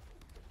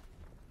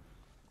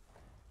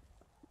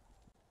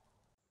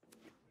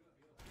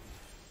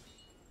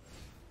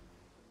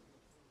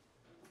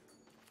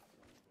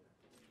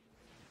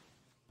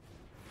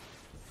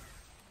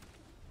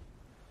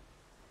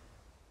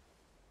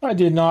 I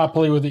did not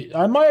play with it.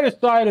 I might have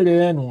sided it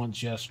in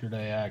once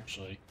yesterday,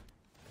 actually.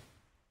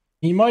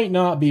 He might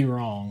not be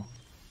wrong.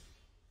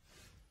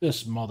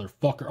 This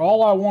motherfucker.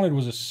 All I wanted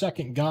was a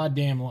second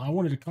goddamn... I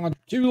wanted to conjure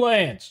 2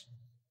 lands.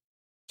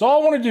 That's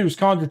all I want to do is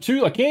conjure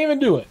 2. I can't even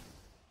do it.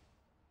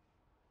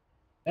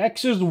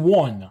 X is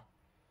 1.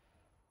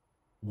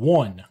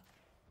 1.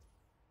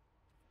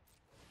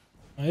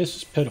 This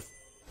is pitiful.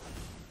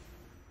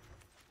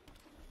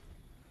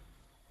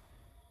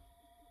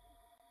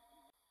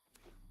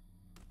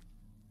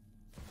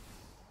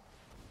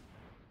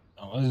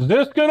 Oh, is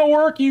this gonna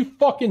work, you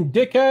fucking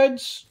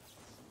dickheads?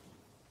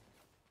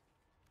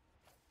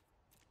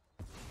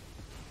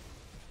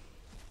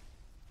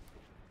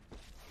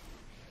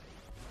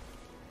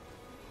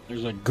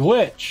 There's a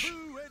glitch.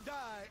 You and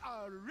I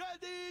are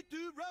ready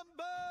to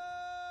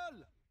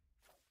rumble!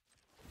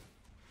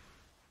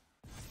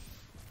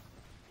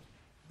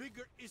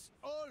 Bigger is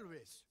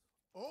always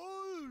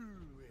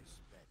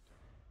better.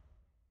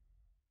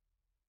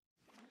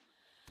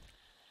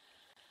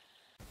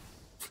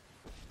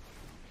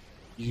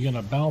 He's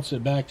gonna bounce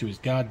it back to his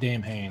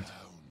goddamn hand.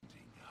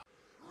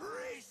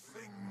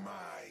 Racing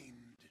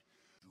mind to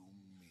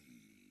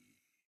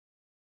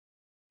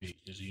me.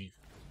 Is he?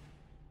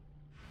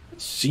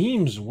 It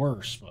seems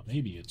worse, but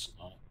maybe it's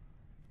not.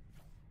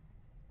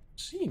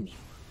 Seems.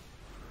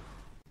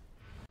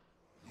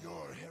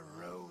 Your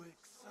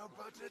heroics are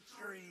but a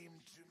dream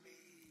to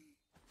me.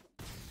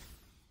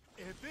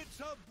 If it's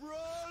a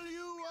brawl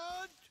you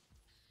want,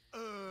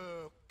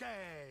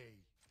 okay.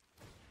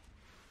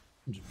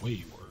 It's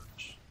way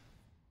worse.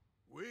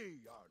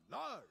 We are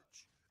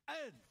large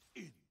and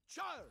in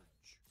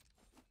charge.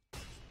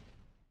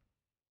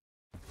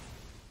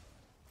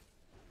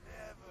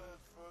 Never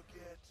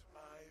forget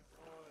my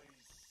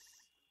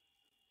voice.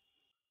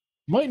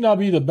 Might not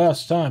be the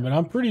best time, but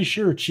I'm pretty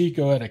sure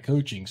Chico had a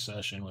coaching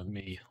session with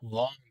me a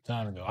long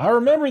time ago. I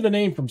remember the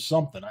name from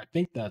something. I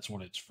think that's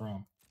what it's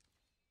from.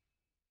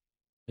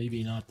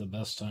 Maybe not the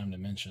best time to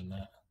mention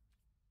that.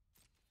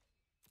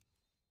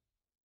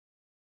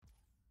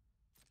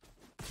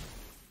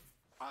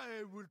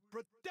 I will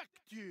protect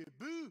you,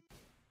 boo.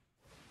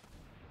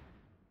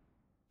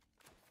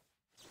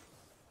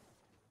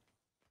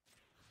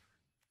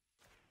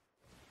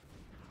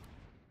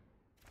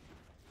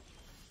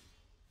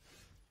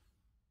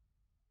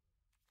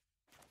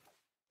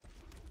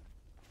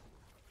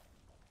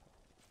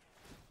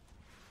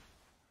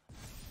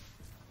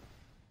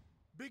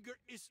 Bigger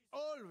is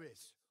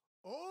always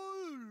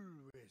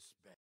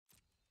better.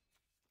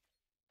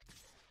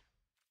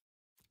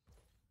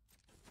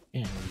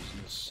 Can't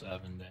lose this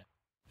 7 day.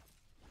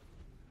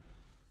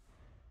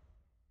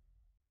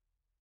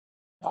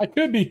 I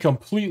could be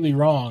completely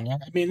wrong. I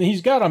mean,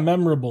 he's got a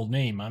memorable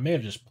name. I may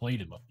have just played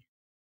him up.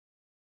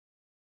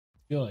 I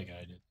feel like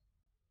I did.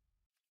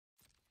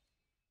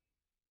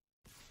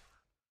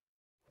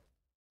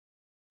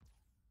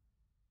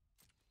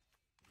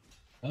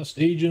 Best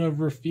agent of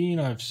Rafine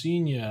I've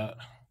seen yet.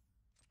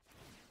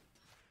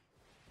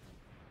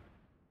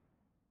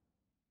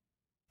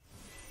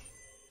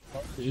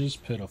 It is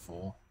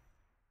pitiful.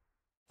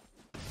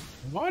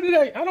 Why did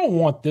I don't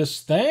want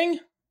this thing.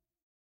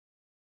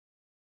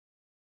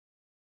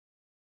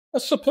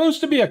 That's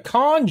supposed to be a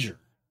conjure.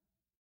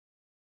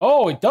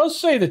 Oh, it does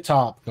say the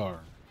top card.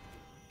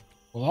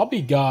 Well, I'll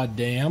be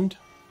goddamned.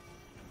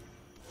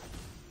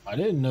 I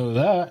didn't know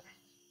that.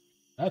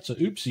 That's a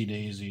oopsie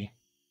daisy.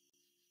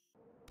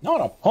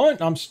 Not a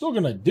punt. I'm still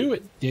gonna do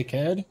it,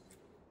 dickhead.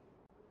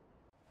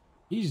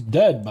 He's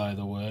dead, by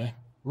the way.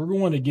 We're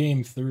going to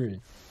game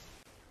 3.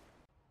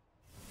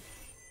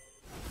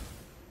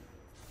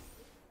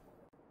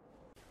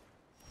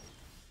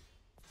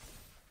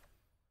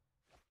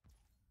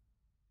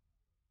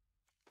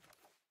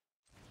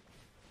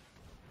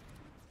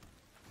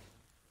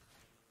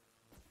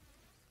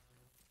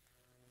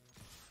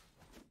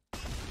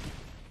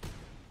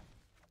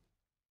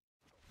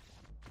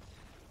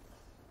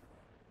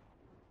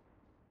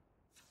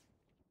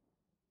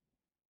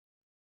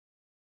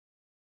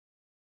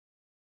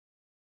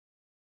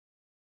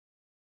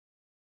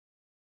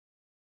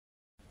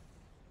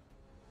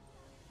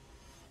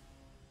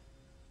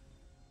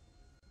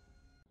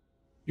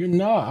 You're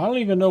not. I don't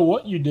even know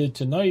what you did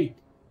tonight.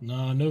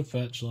 Nah, no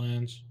fetch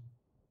lands.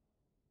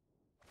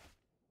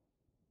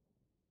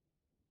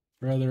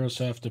 Rather us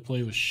have to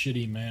play with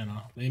shitty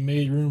mana. They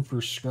made room for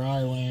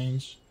scry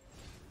lands.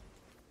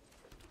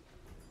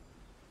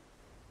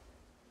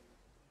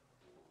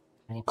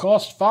 Well, it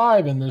cost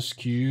 5 in this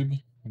cube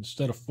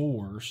instead of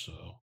 4, so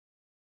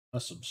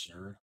that's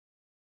absurd.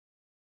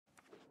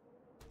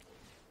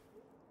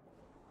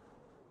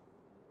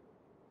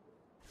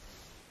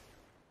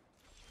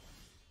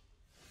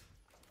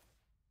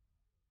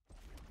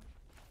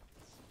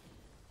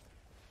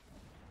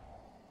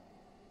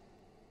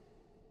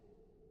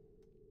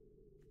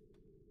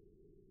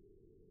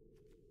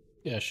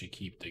 Yeah, I should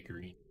keep the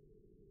green.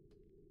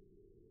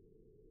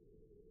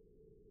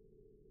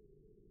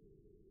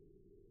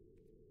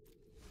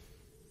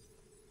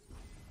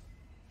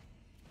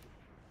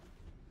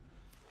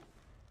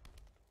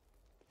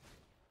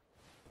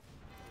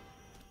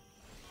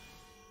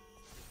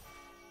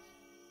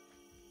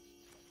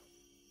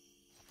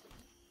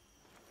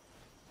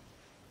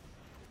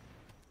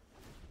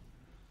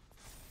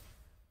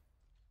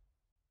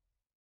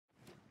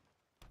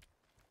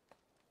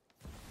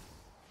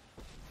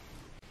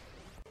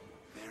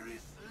 There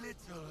is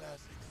little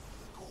as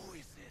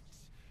exquisite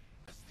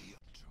as the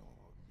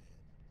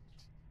torment.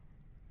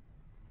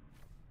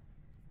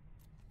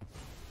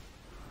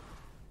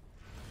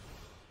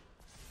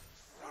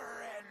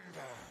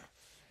 Surrender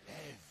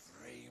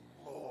every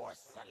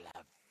morsel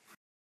of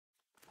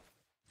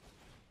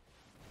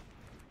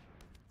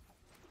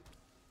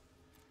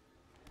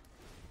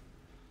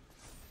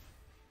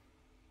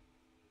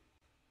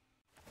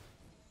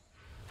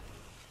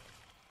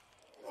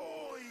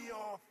all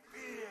your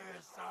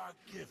fears are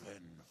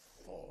given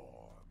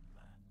form.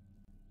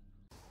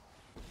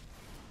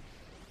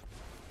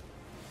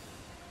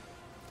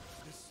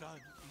 The sun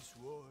is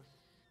warm.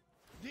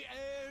 The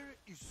air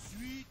is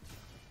sweet.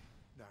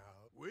 Now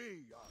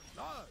we are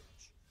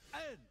large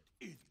and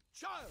in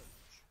charge.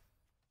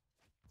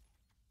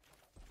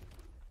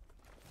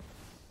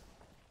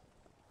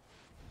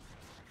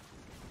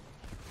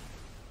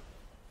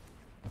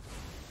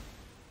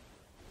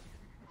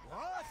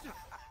 What?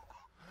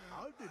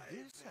 How did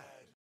this happen?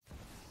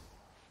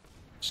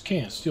 Just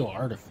can't steal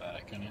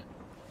artifact, can it?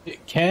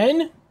 It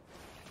can?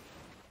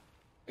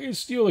 I can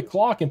steal the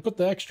clock and put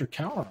the extra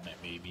counter on it,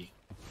 maybe.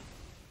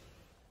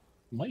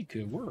 Might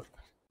could work.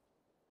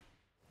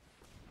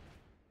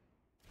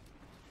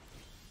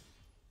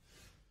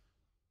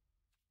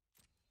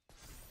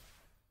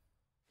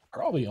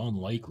 Probably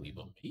unlikely,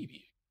 but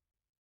maybe.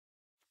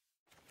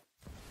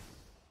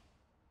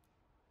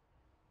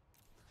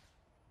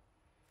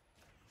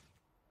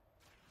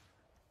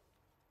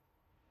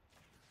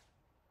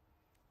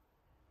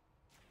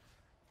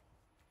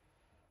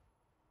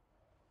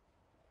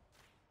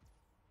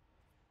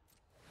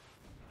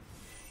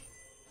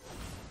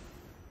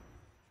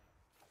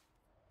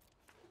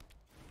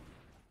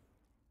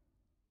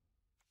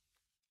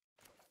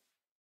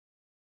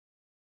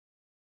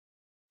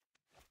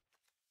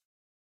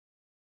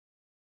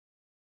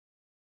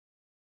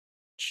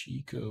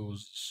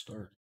 Chico's the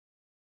start.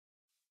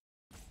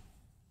 I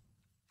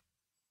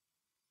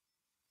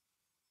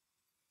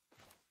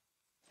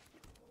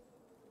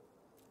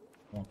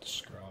want the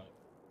scribe.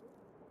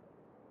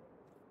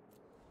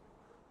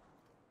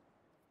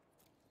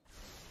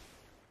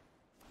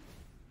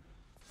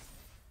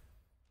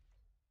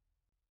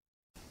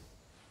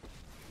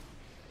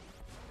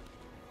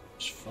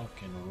 It's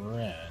fucking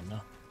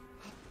Ren.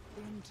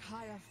 The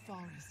entire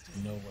forest is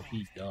You know what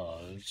he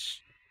does.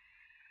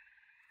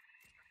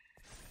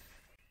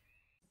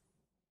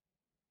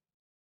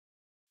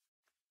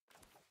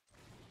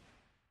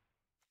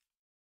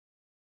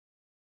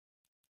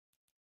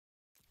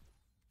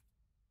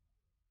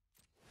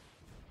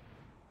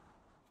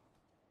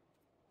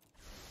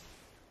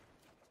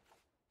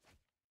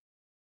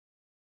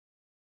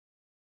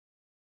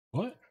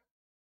 What?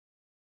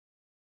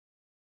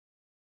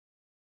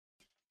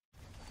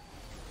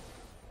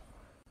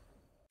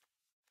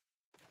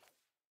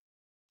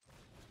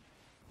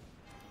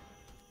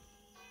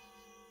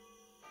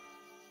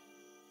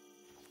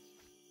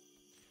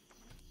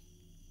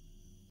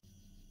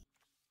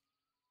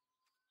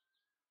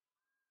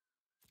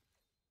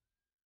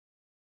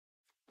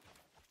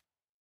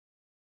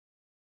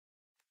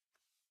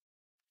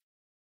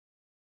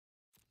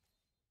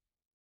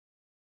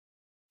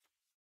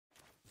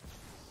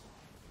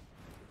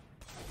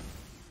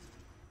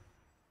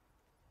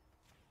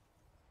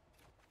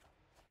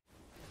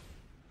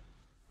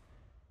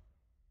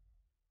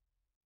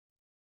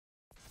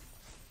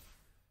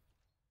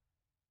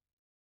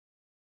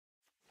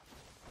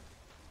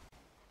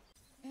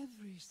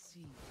 Every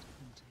seed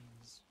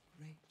contains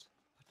great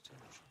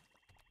potential.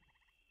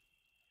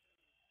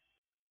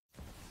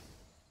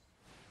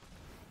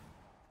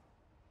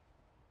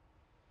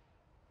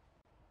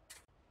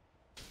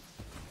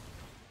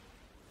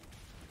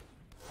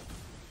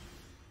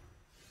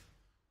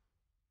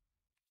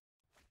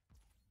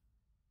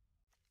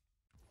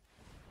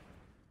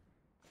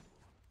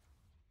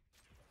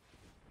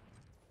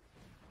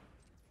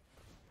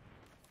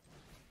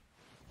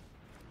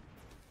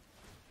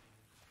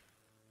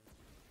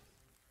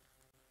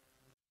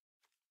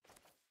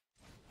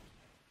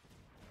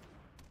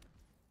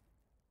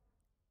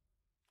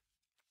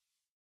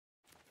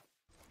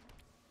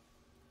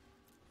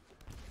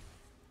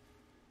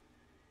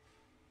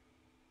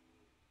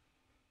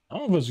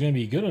 don't know if it's going to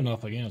be good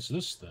enough against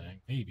this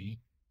thing. Maybe.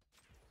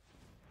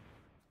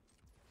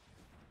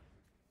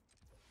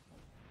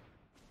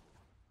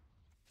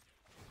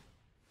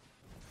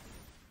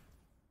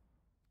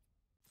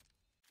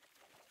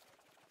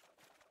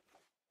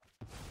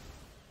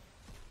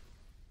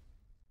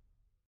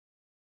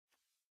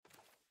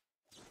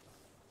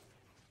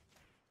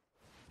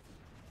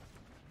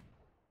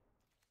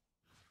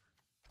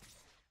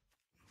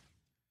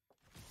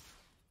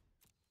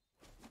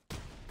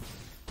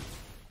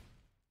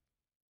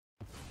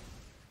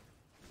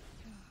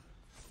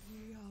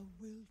 We are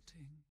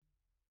wilting.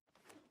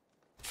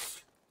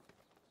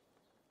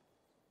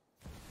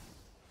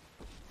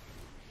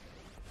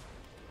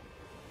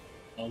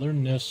 Other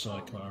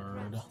Nissa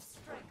card.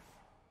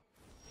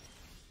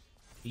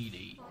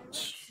 8/8.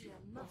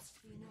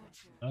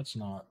 That's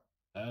not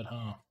bad,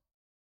 huh?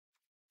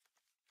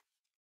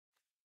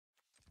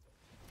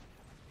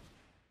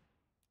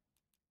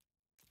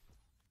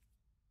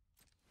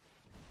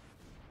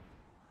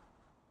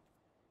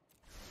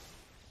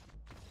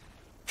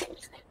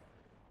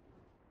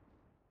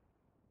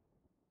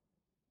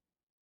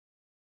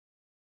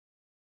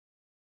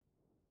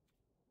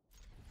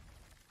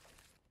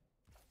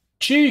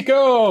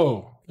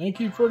 Chico!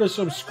 Thank you for the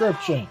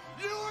subscription.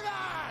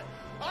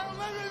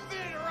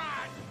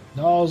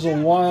 That was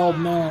a wild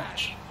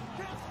match.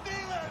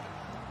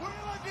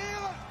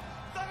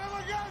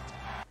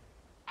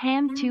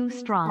 Ham too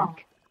strong.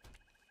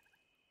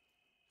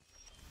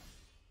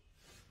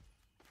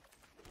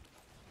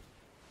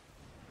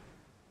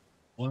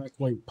 Black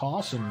White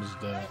Possum is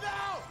dead.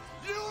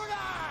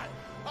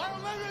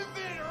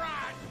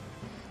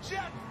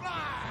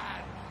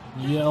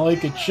 Yeah,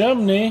 like a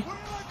chimney.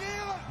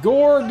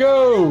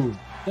 Gorgo!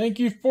 Thank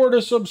you for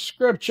the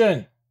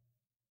subscription.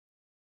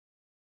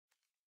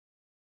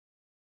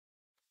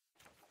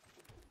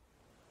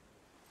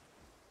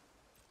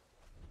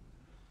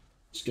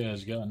 This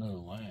guy's got no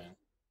land.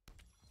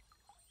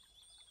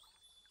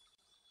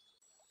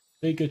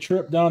 Take a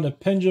trip down to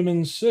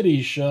Benjamin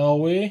City,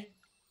 shall we?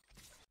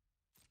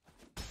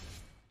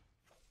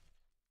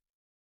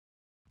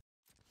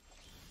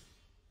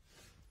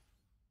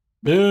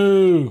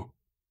 Boo!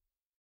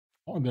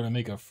 I'm gonna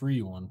make a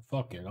free one.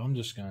 Fuck it. I'm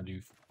just gonna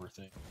do 4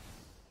 things.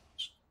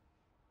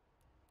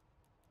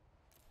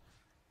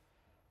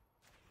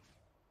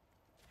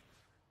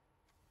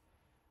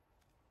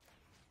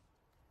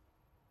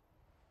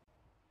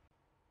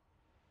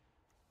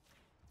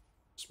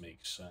 This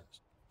makes sense.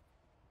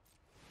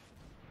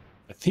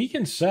 If he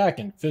can sack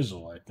and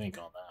fizzle, I think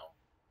on that one.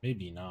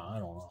 Maybe not. I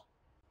don't know.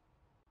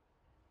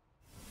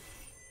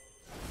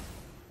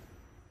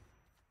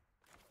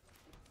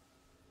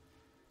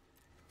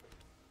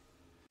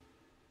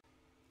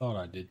 Thought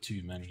I did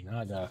too many. Now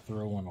I gotta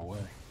throw one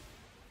away.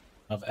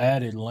 I've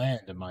added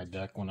land to my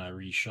deck when I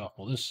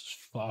reshuffle. This is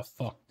I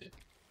fucked it.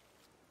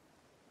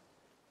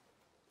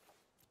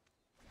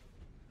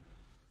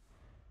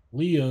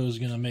 Leo's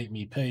gonna make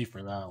me pay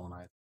for that one,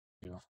 I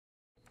think.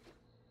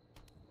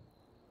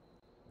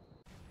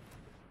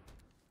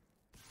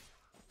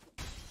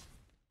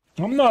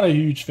 I'm not a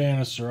huge fan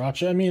of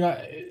sriracha. I mean,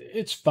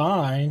 it's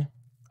fine.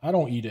 I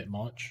don't eat it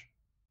much.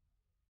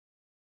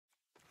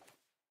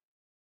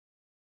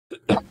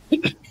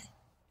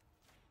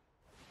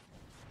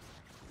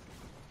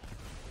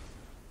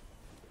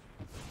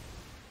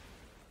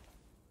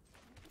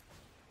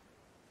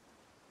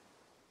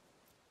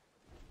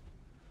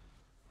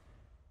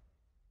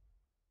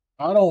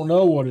 I don't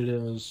know what it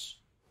is.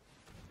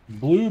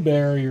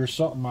 Blueberry or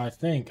something, I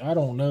think. I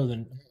don't know.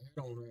 Then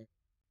I don't know.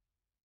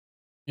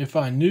 If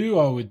I knew,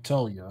 I would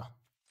tell you.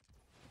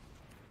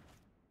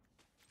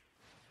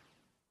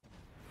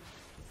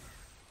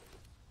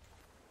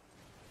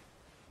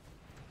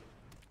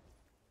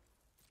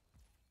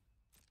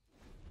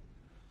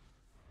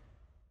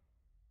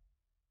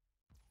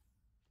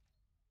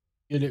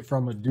 Get it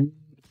from a dude.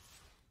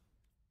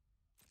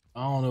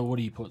 I don't know what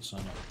he puts in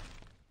it.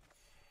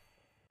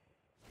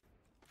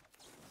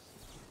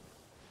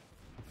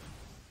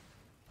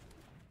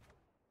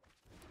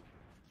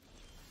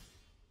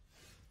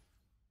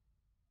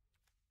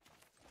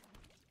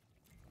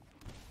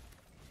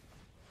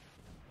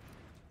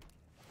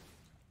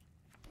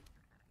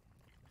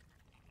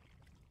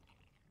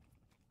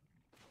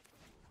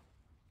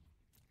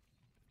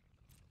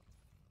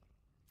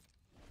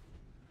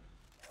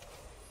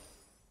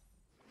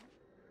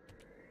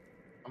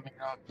 I mean,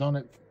 I've done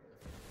it.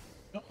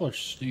 Y'all are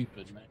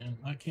stupid, man.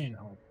 I can't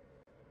help it.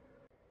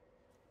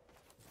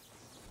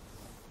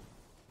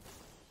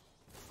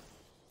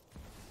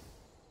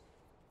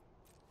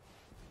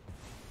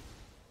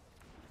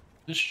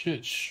 This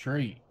shit's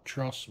straight,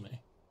 trust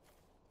me.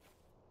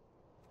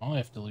 I'll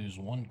have to lose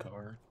 1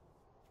 card.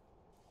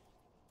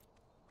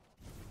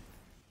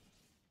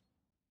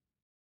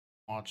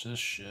 Watch this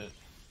shit.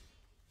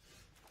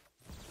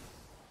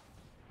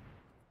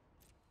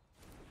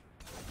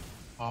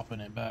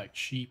 Popping it back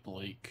cheap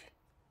like.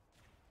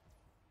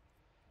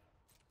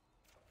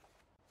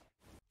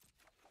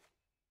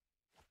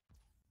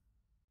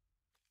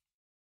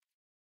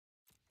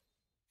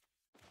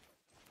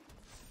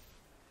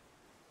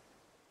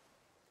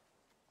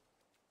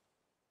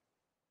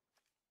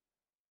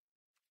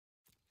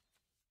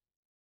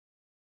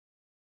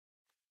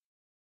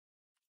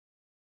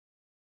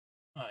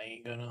 I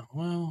ain't gonna.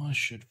 Well, I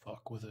should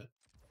fuck with it.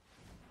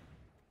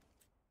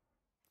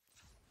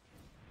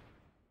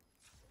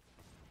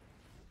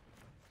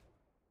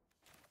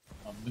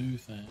 A boo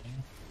thing.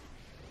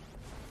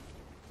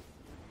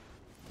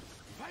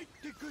 Fight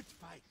the good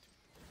fight.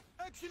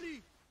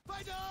 Actually,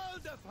 fight all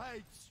the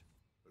fights.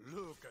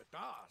 Look at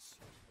us.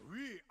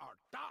 We are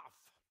tough.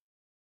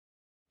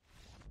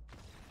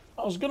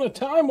 I was gonna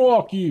time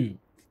walk you.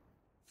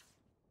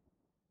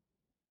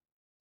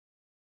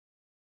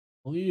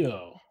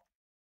 Leo.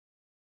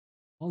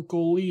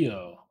 Uncle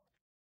Leo.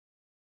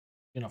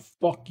 Gonna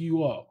fuck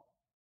you up.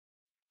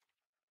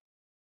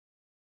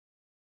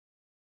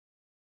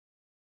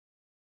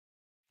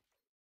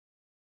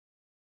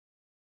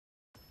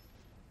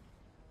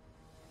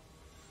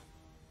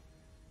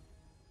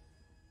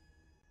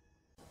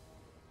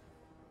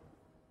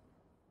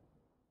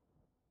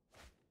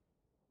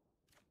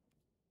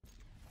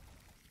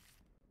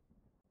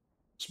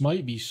 This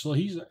might be slow.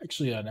 He's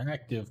actually an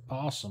active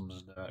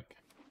possums deck.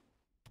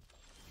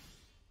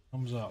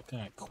 Comes out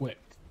kind of quick.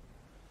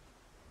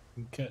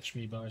 Can catch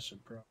me by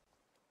surprise.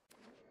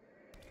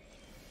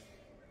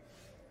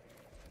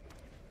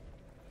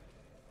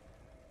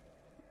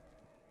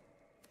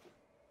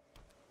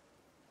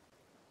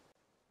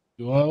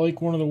 Do I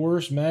like one of the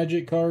worst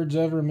Magic cards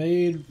ever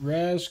made,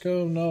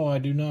 Razco? No, I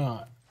do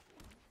not.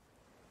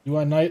 Do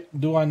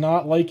I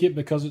not like it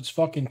because it's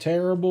fucking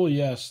terrible?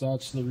 Yes,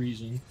 that's the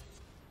reason.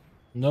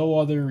 No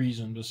other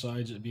reason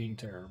besides it being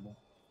terrible.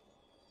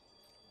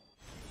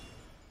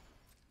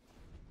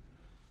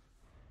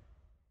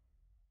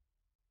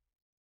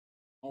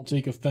 I'll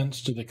take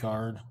offense to the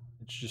card.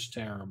 It's just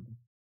terrible.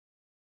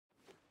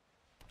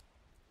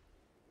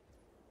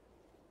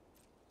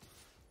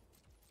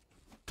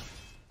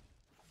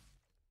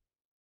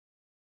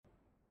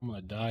 I'm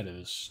gonna die to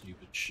this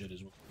stupid shit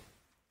as well.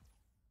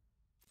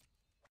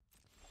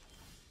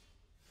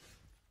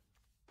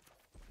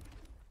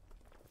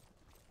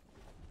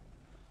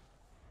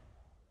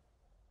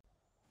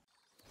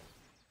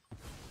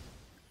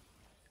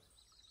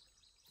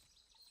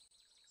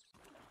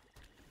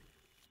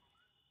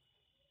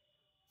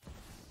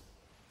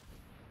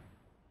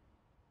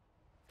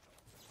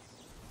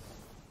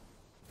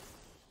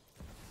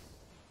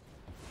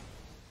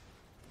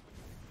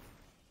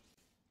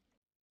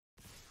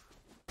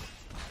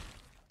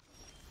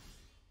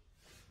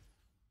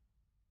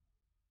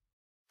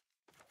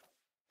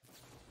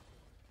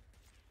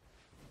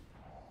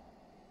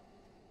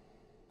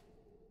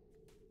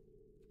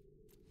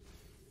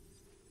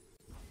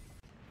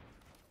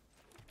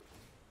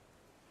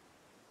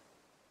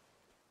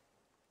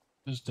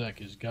 This deck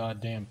is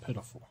goddamn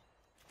pitiful.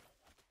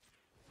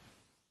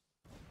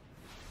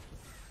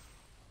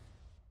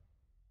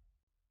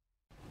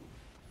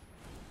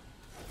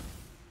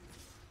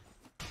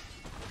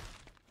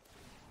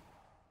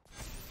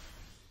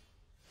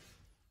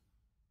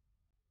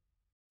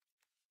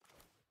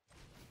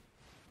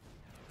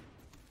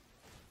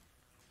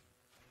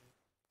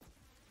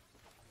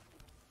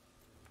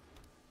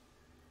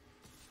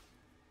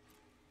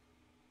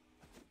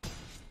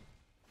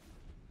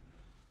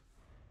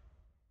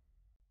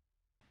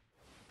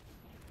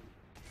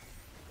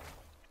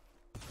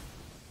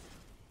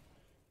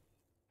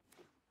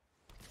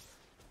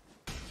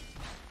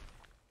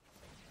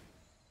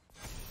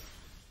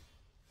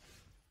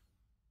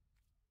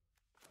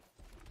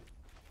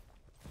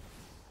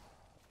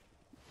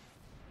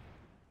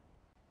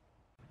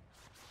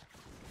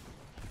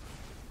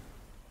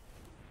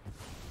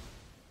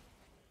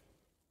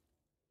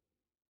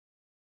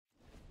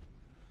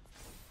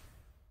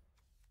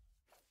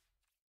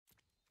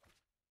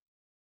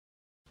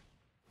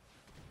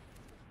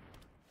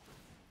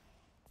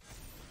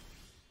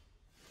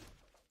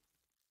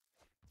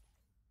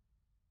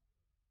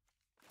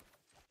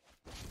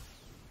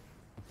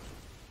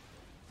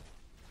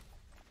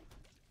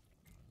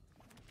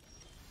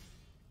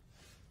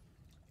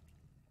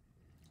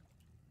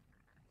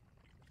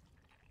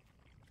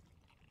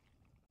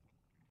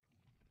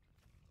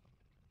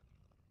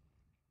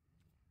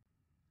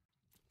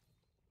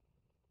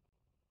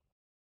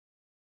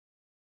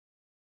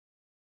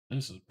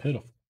 This is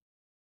pitiful.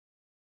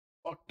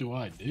 What do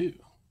I do?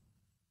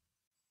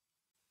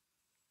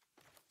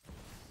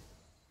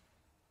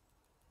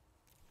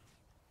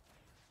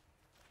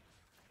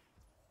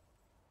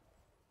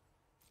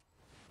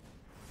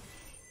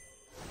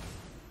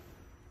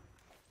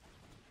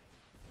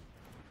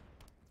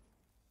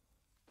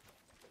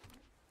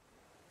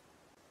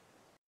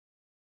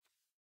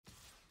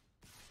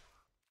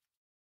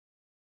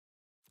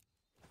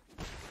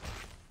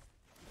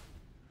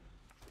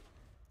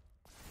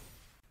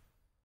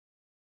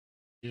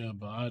 Yeah,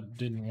 but I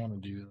didn't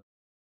want to do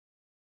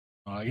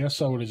that. I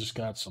guess I would have just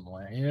got some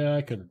land. Yeah,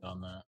 I could have done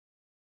that.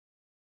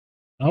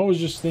 I was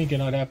just thinking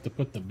I'd have to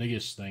put the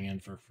biggest thing in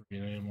for free.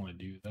 I didn't want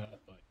to do that,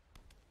 but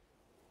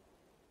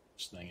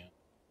this thing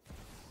in.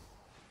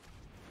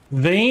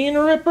 Vein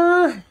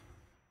Ripper?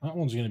 That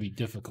one's going to be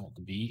difficult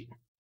to beat.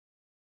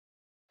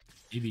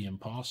 Maybe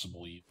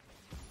impossible even.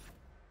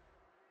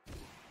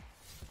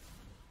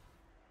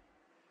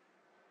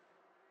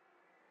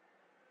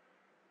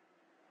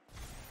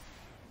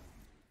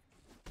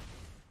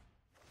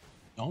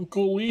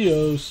 Uncle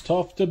Leo's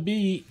tough to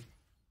beat.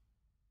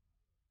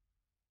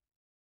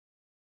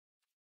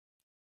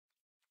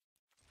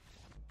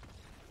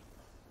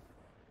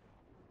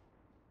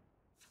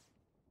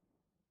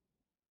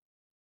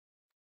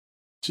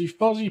 See,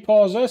 Fuzzy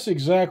Paws, that's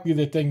exactly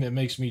the thing that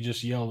makes me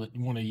just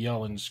want to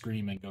yell and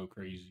scream and go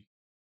crazy.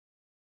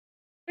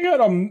 I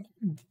got him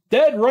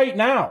dead right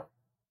now.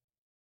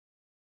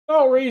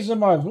 Not raising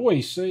my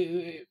voice.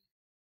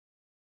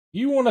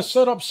 You want to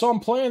set up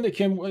some plan that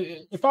can...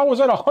 If I was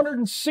at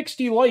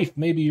 160 life,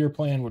 maybe your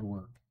plan would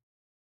work.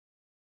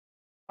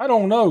 I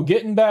don't know.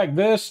 Getting back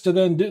this to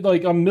then do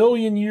like a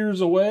million years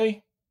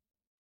away.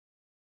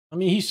 I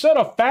mean, he said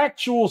a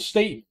factual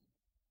statement.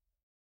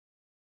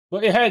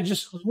 But it had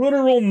just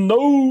literal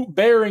no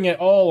bearing at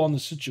all on the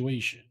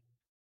situation.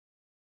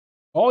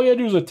 All you gotta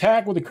do is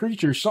attack with a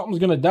creature. Something's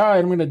gonna die,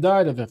 and I'm gonna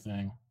die to the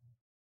thing.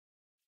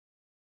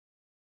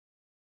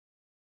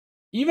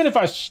 Even if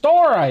I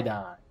star, I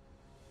die.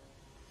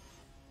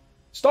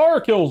 Star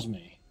kills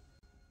me.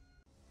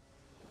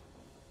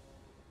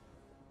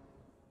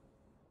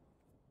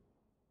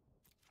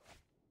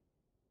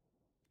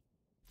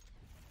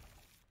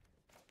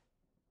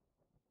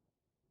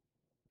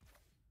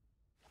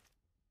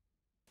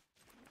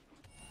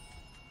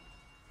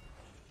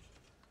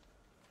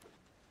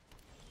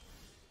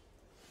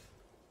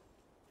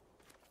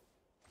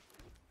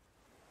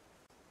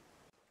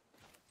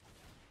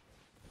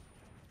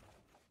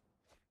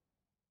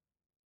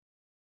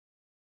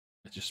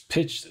 I just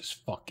pitched this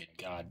fucking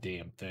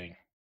goddamn thing.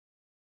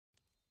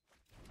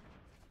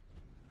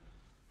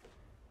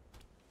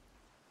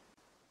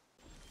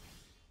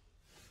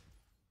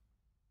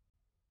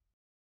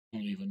 I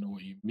don't even know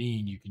what you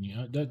mean. You can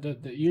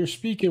you're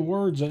speaking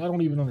words that I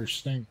don't even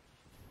understand.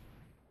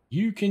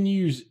 You can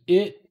use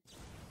it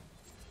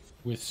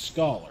with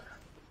Scholar.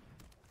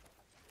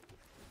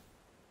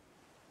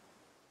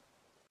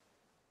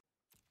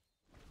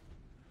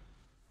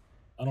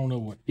 I don't know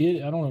what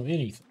it. I don't know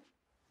anything.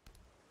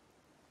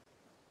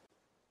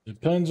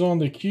 Depends on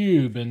the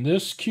cube. And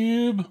this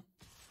cube,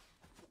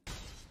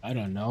 I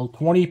don't know,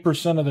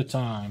 20% of the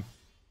time.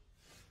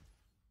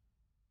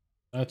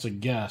 That's a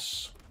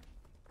guess.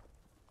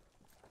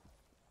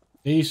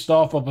 Based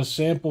off of a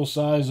sample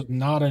size of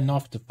not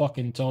enough to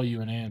fucking tell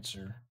you an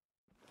answer.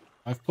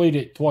 I've played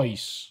it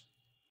twice.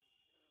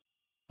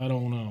 I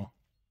don't know.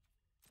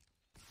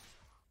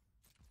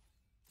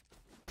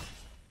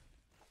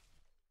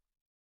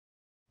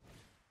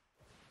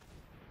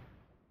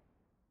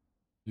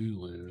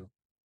 Hulu.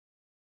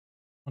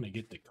 I want to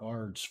get the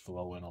cards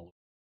flowing a little.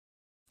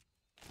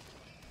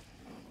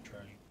 Try.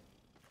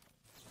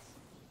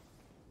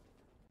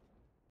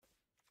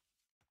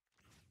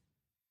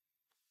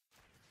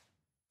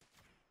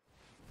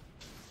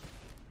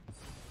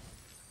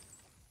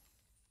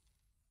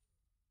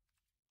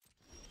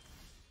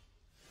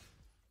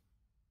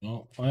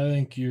 Well, I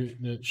think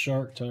that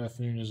Shark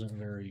Typhoon isn't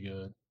very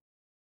good.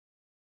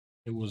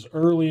 It was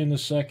early in the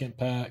second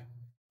pack.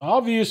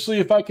 Obviously,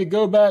 if I could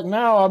go back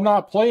now, I'm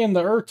not playing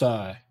the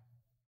Urtai.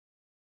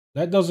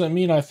 That doesn't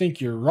mean I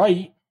think you're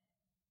right.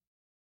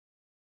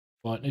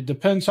 But it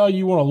depends how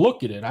you want to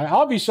look at it.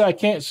 Obviously, I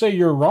can't say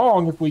you're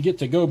wrong if we get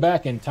to go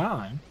back in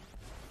time.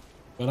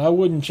 But I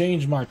wouldn't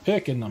change my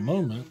pick in the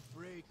moment.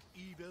 Break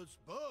evil's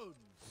bones.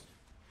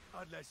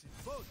 Unless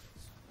it's bones.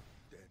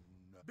 Then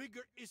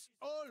bigger is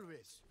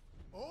always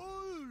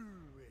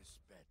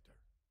better.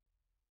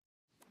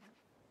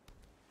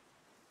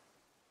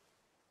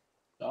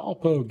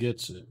 Alpo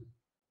gets it.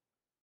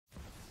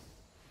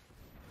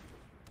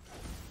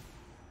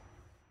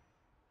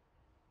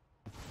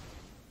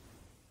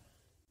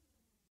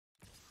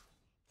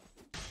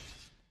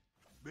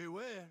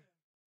 Beware.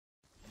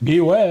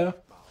 Beware.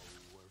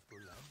 Powerful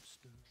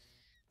hamster.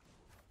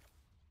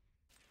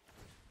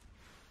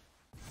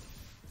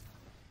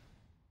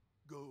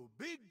 Go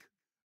big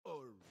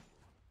or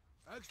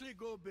actually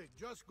go big.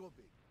 Just go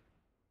big.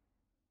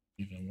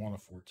 Even want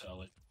to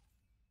foretell it.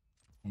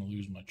 I'm gonna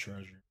lose my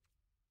treasure.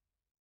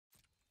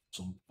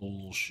 Some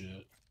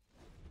bullshit.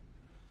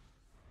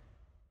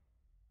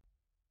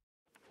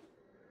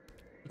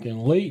 Fucking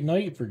late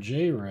night for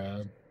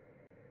J-Rab.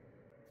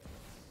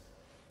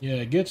 Yeah,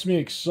 it gets me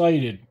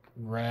excited,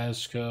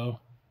 Razco.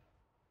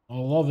 I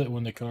love it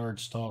when the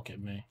cards talk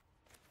at me.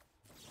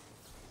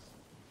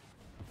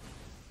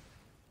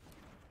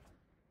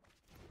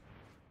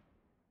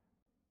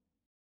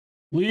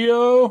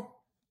 Leo,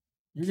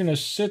 you're gonna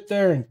sit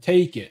there and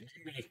take it.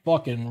 I'm gonna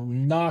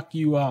fucking knock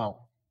you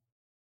out.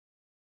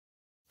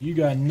 You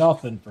got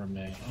nothing from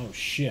me. Oh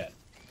shit.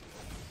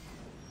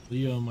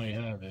 Leo might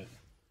have it.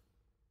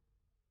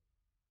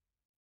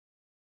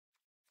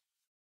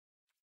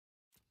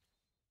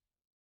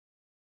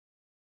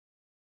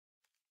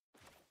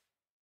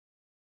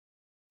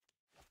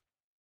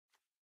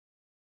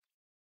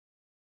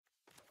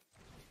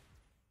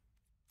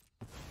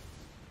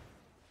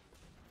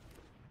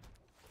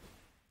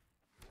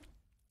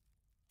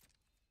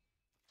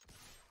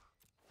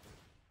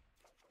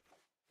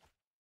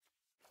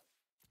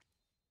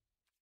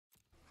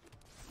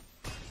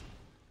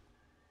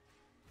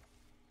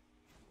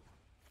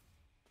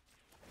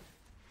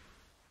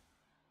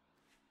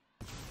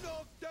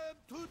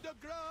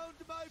 the ground,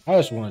 my I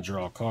just friend. want to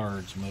draw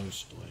cards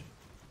mostly.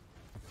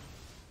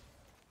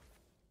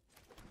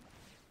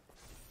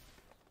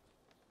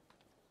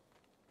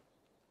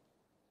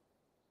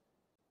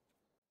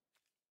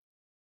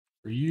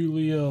 For you,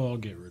 Leo, I'll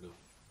get rid of it.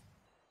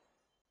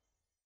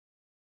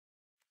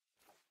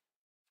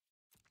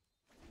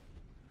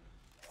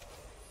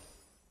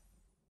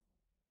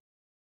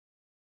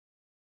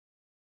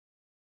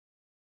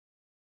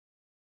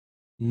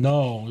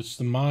 No, it's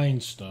the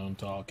Mind Stone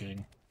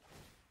talking.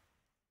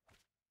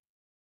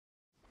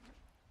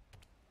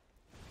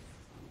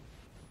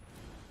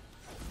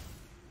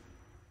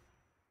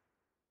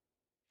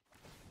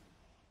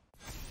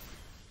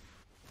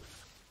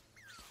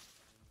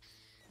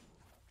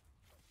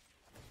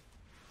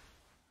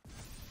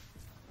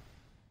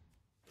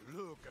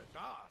 Look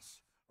at us.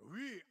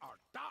 We are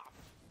tough.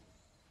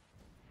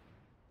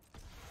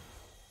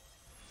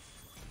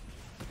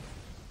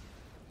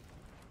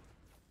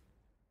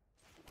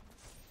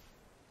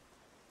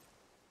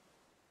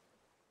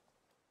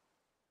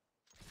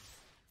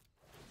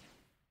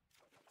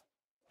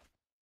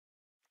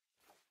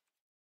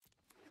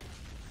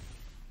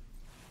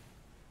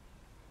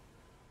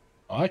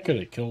 I could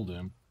have killed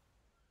him.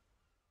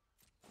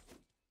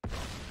 I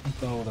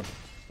thought I would have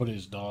put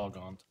his dog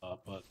on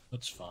top, but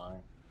that's fine.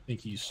 I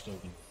think he's still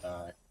gonna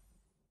die.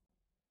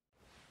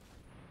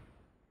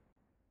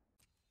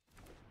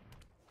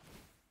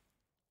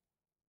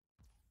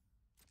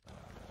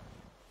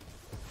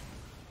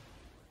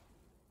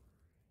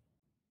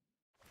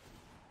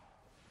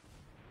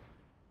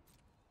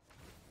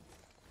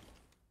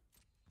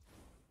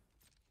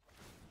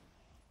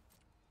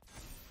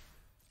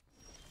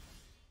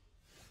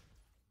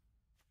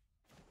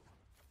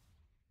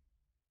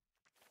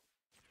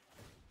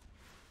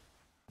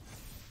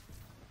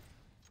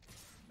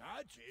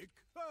 Magic?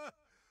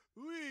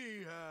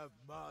 We have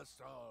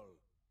muscle.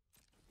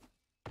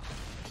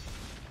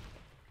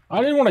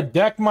 I didn't want to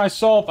deck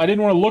myself. I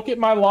didn't want to look at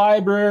my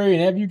library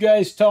and have you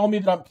guys tell me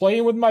that I'm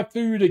playing with my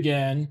food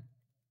again.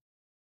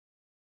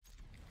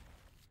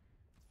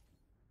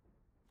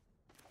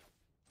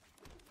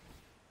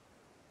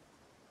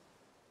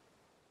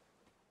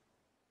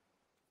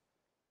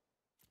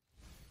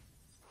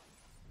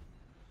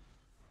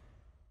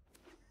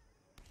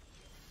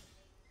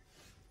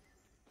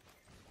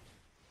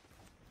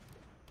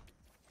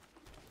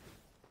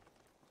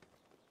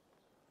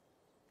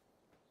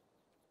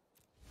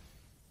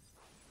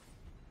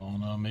 Oh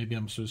no, maybe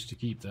I'm supposed to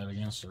keep that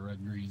against the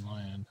red-green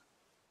land.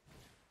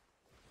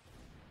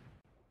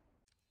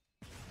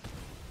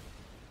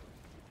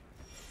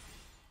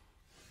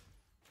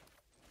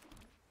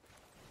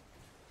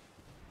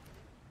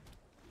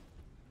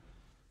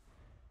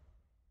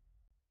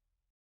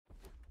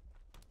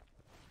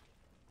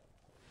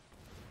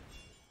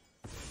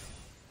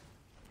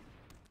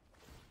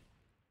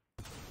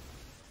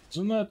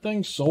 Isn't that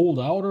thing sold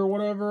out or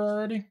whatever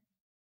already?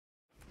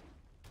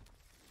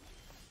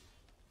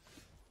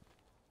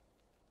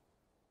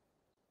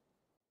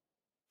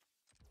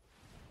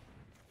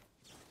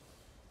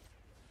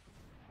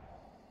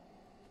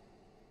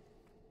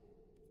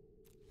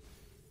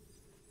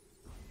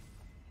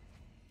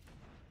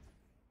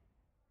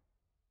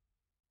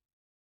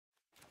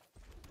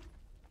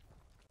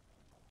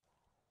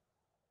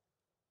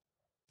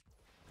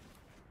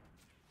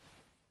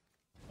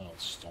 Oh,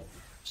 it's stolen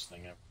this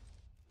thing up.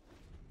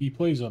 He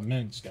plays a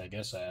Minsk, I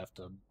guess I have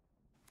to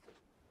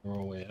throw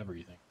away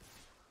everything.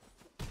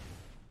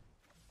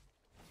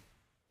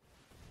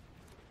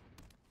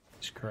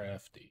 It's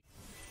crafty.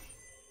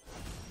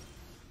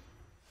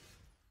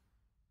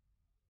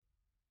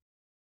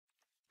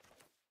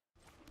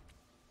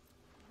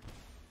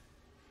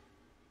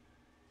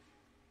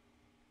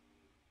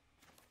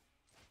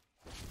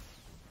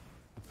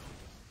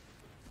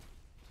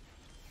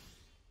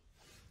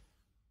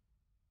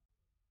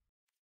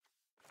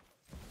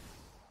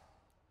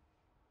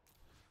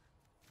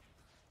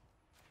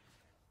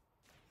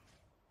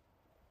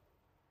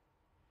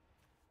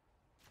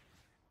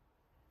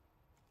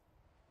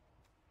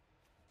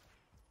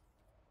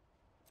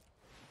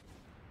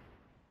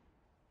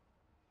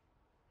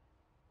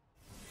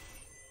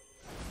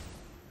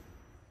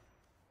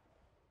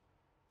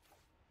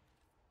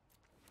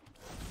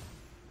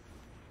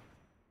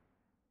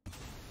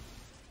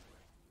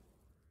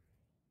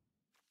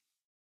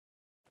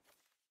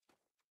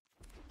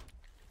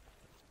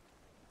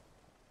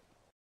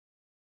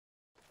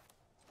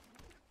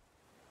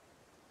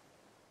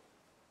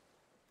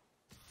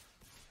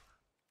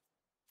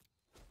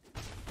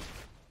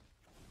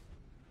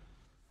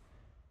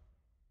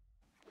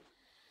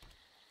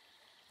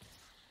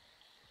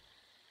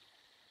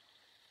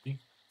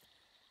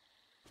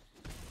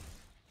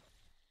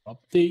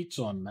 Updates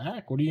on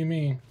Mac? What do you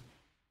mean?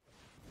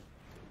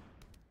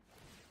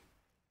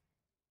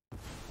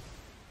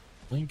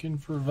 Lincoln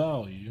for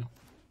value.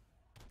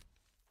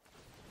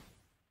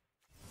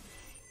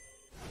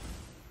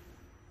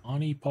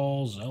 Honey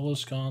Paul,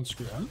 Zealous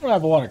Conscript. I don't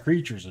have a lot of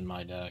creatures in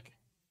my deck.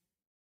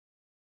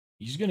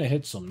 He's gonna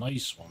hit some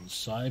nice ones.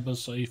 Saiba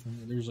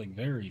Siphon. There's like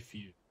very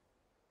few.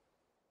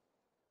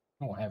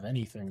 I don't have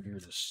anything here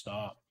to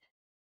stop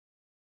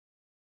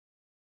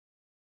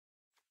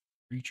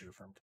creature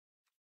from.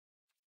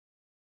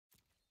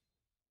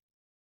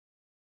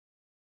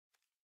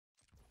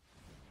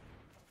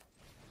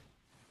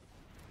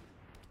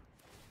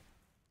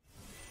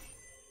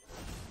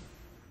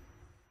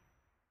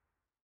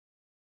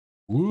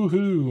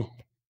 Woohoo!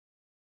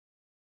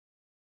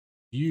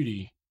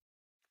 Beauty.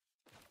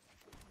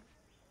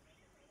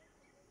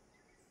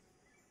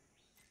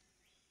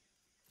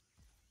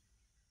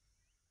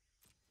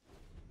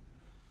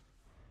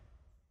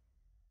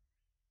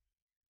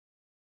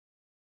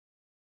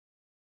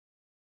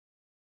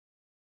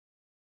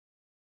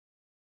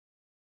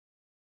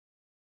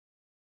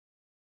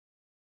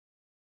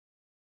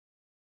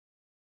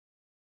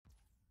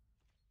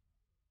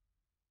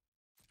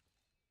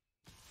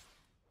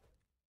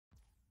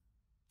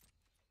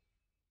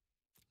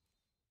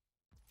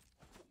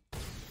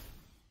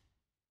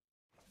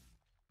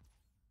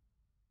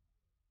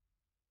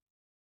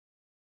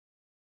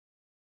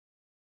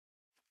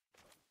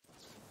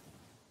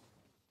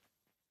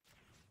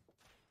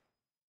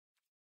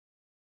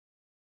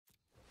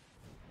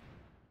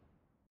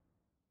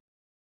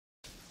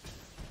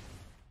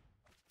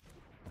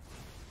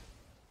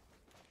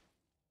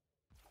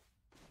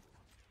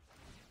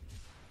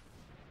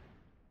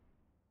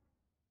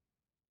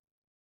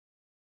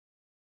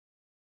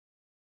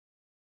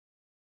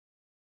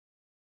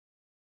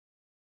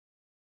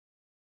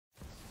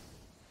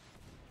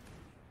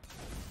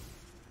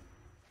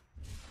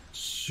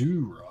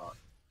 Surok.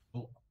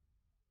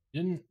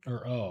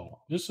 Oh,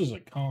 this is a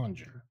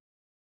conjure.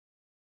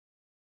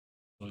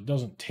 So it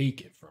doesn't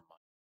take it from my.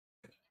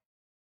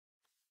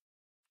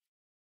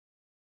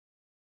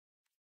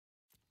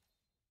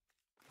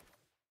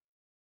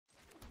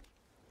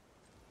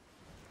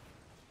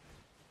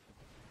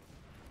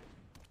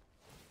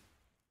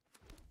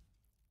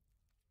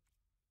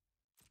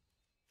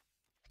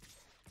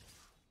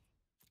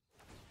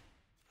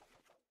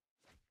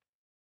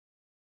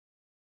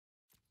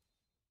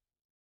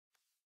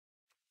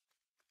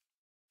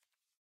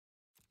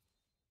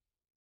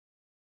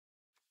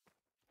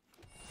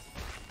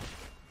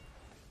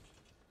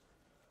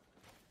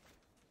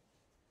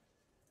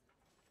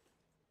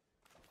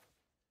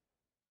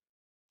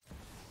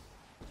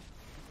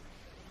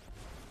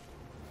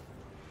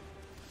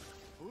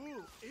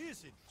 Who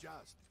isn't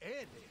just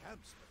any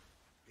hamster?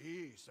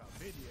 He's a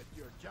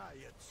miniature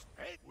giant's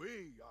head.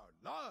 We are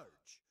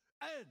large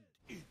and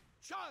in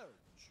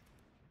charge.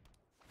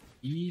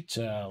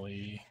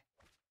 Italy.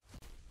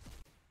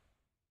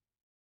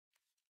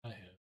 I have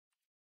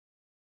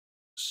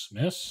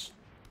Smiths.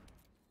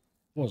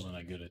 Wasn't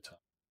a good attack.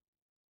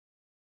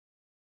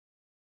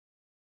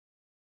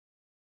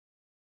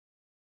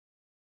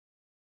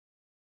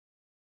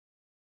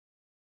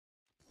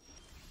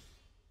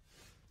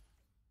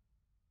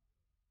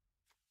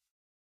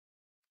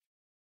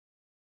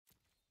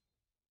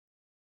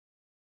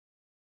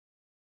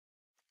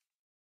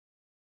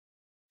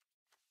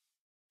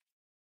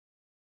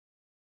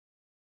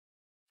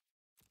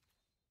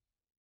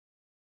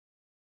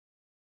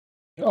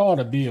 There ought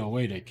to be a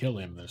way to kill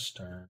him this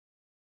turn.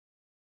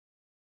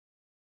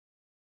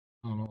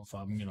 I don't know if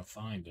I'm gonna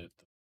find it.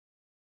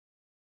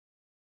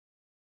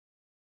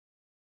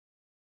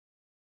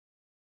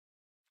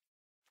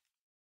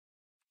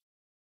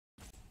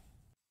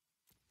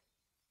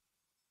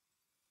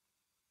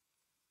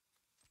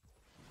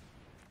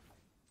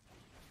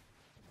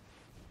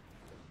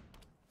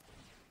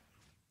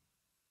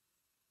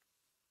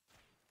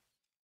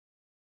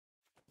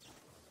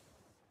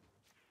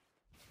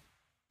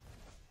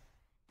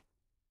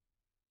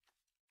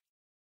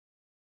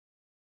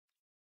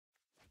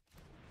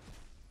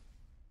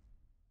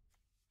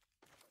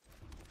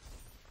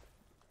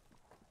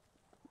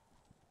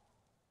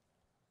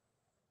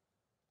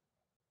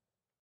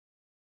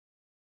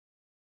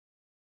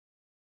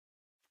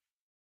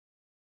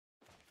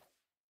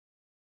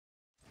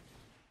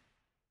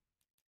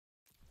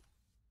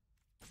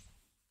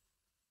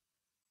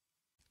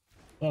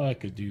 Thought I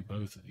could do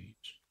both of these.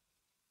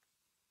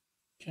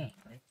 Can't,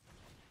 right?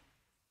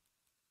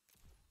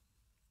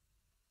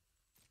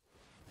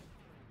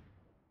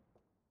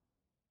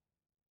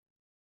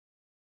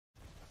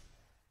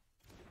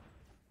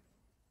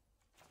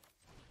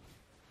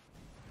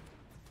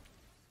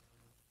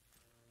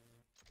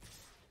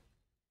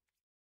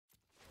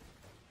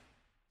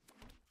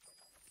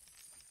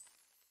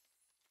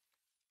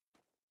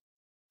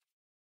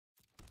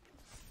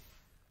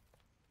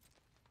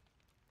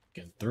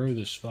 Can throw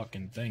this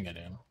fucking thing at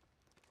him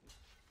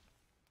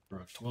for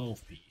a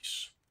 12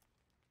 piece.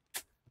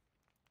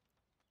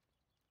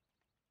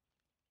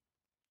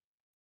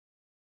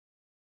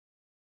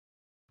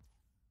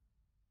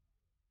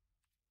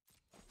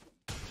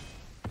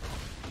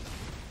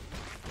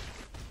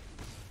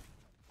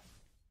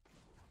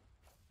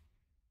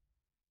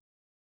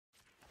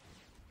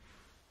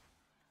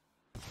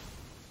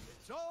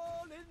 It's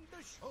all in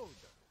the shoulder.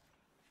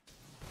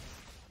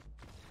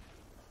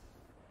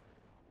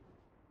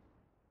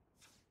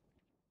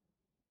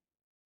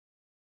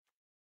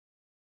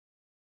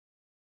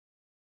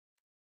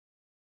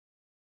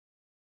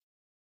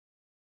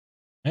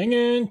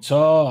 Hanging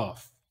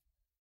tough.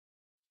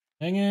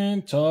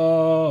 Hanging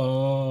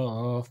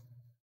tough.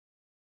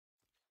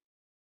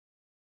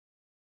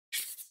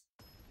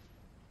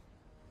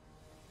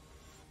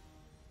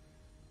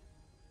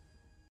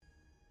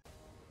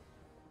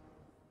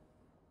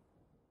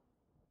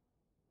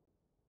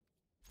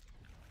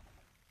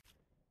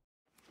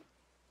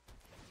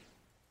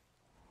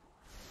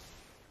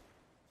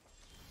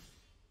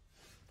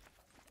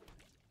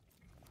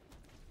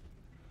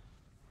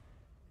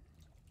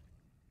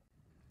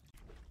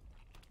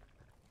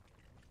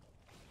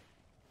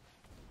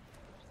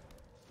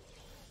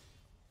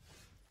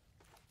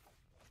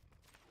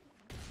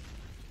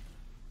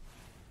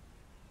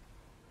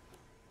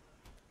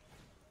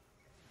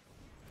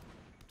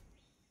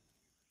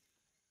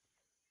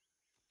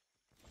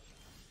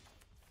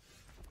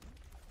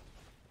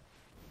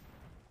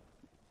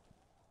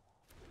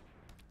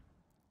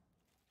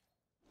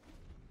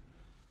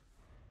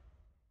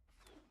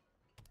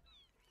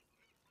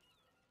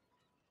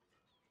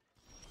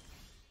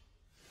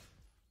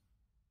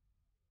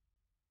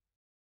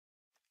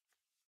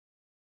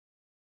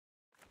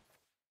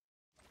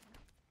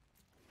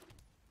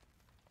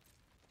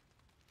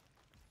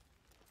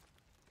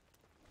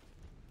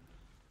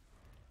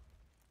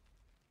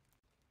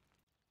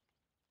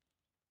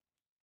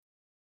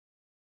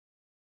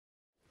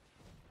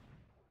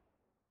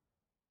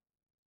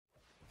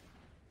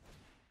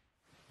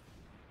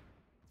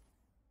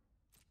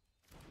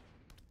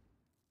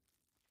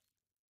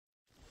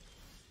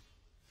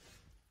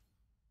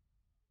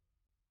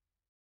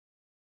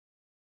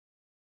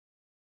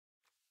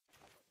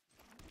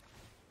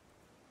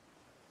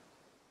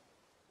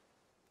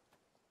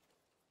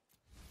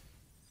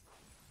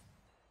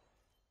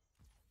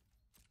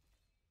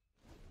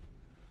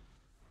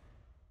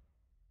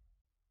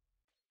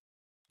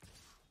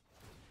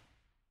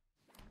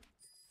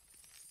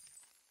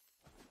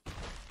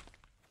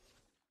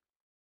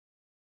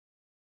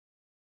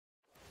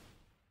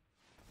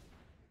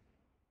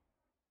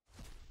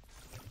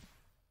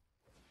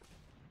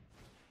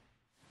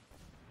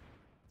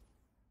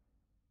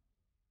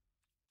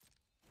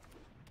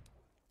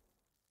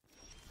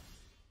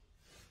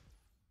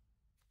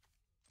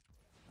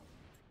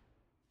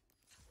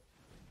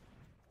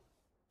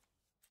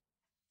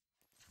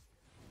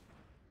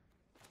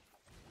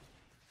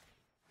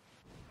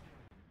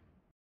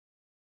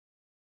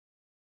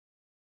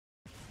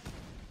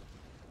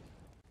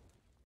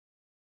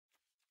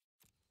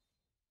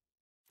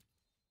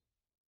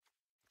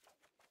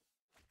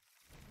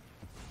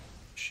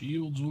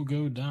 Shields will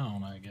go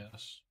down, I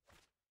guess.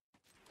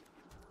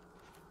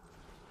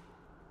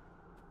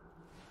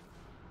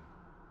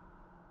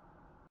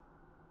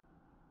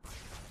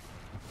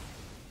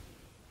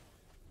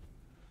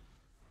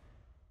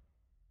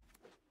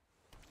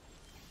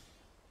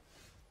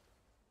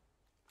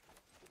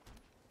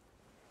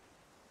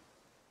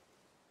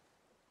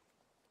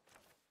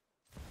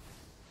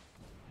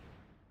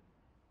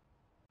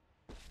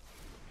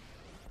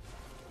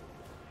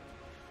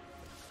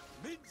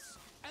 Mince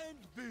and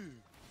boo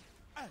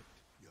at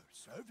your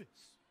service.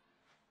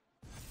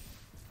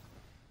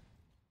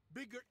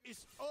 Bigger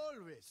is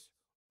always,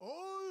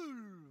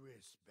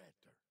 always better.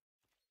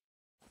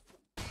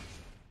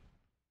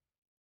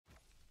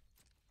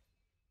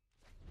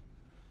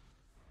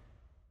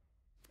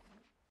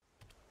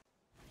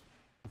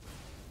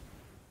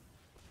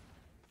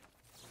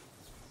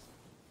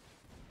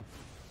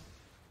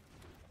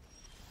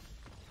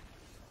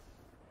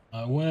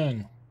 I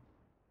win.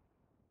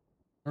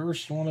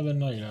 First one of the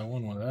night, I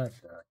won with that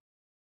deck.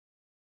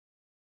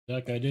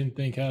 Deck I didn't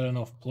think had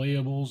enough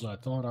playables. I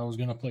thought I was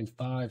going to play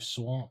 5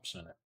 swamps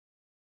in it.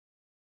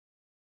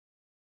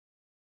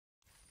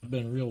 I've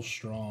been real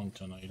strong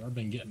tonight. I've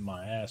been getting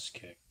my ass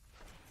kicked.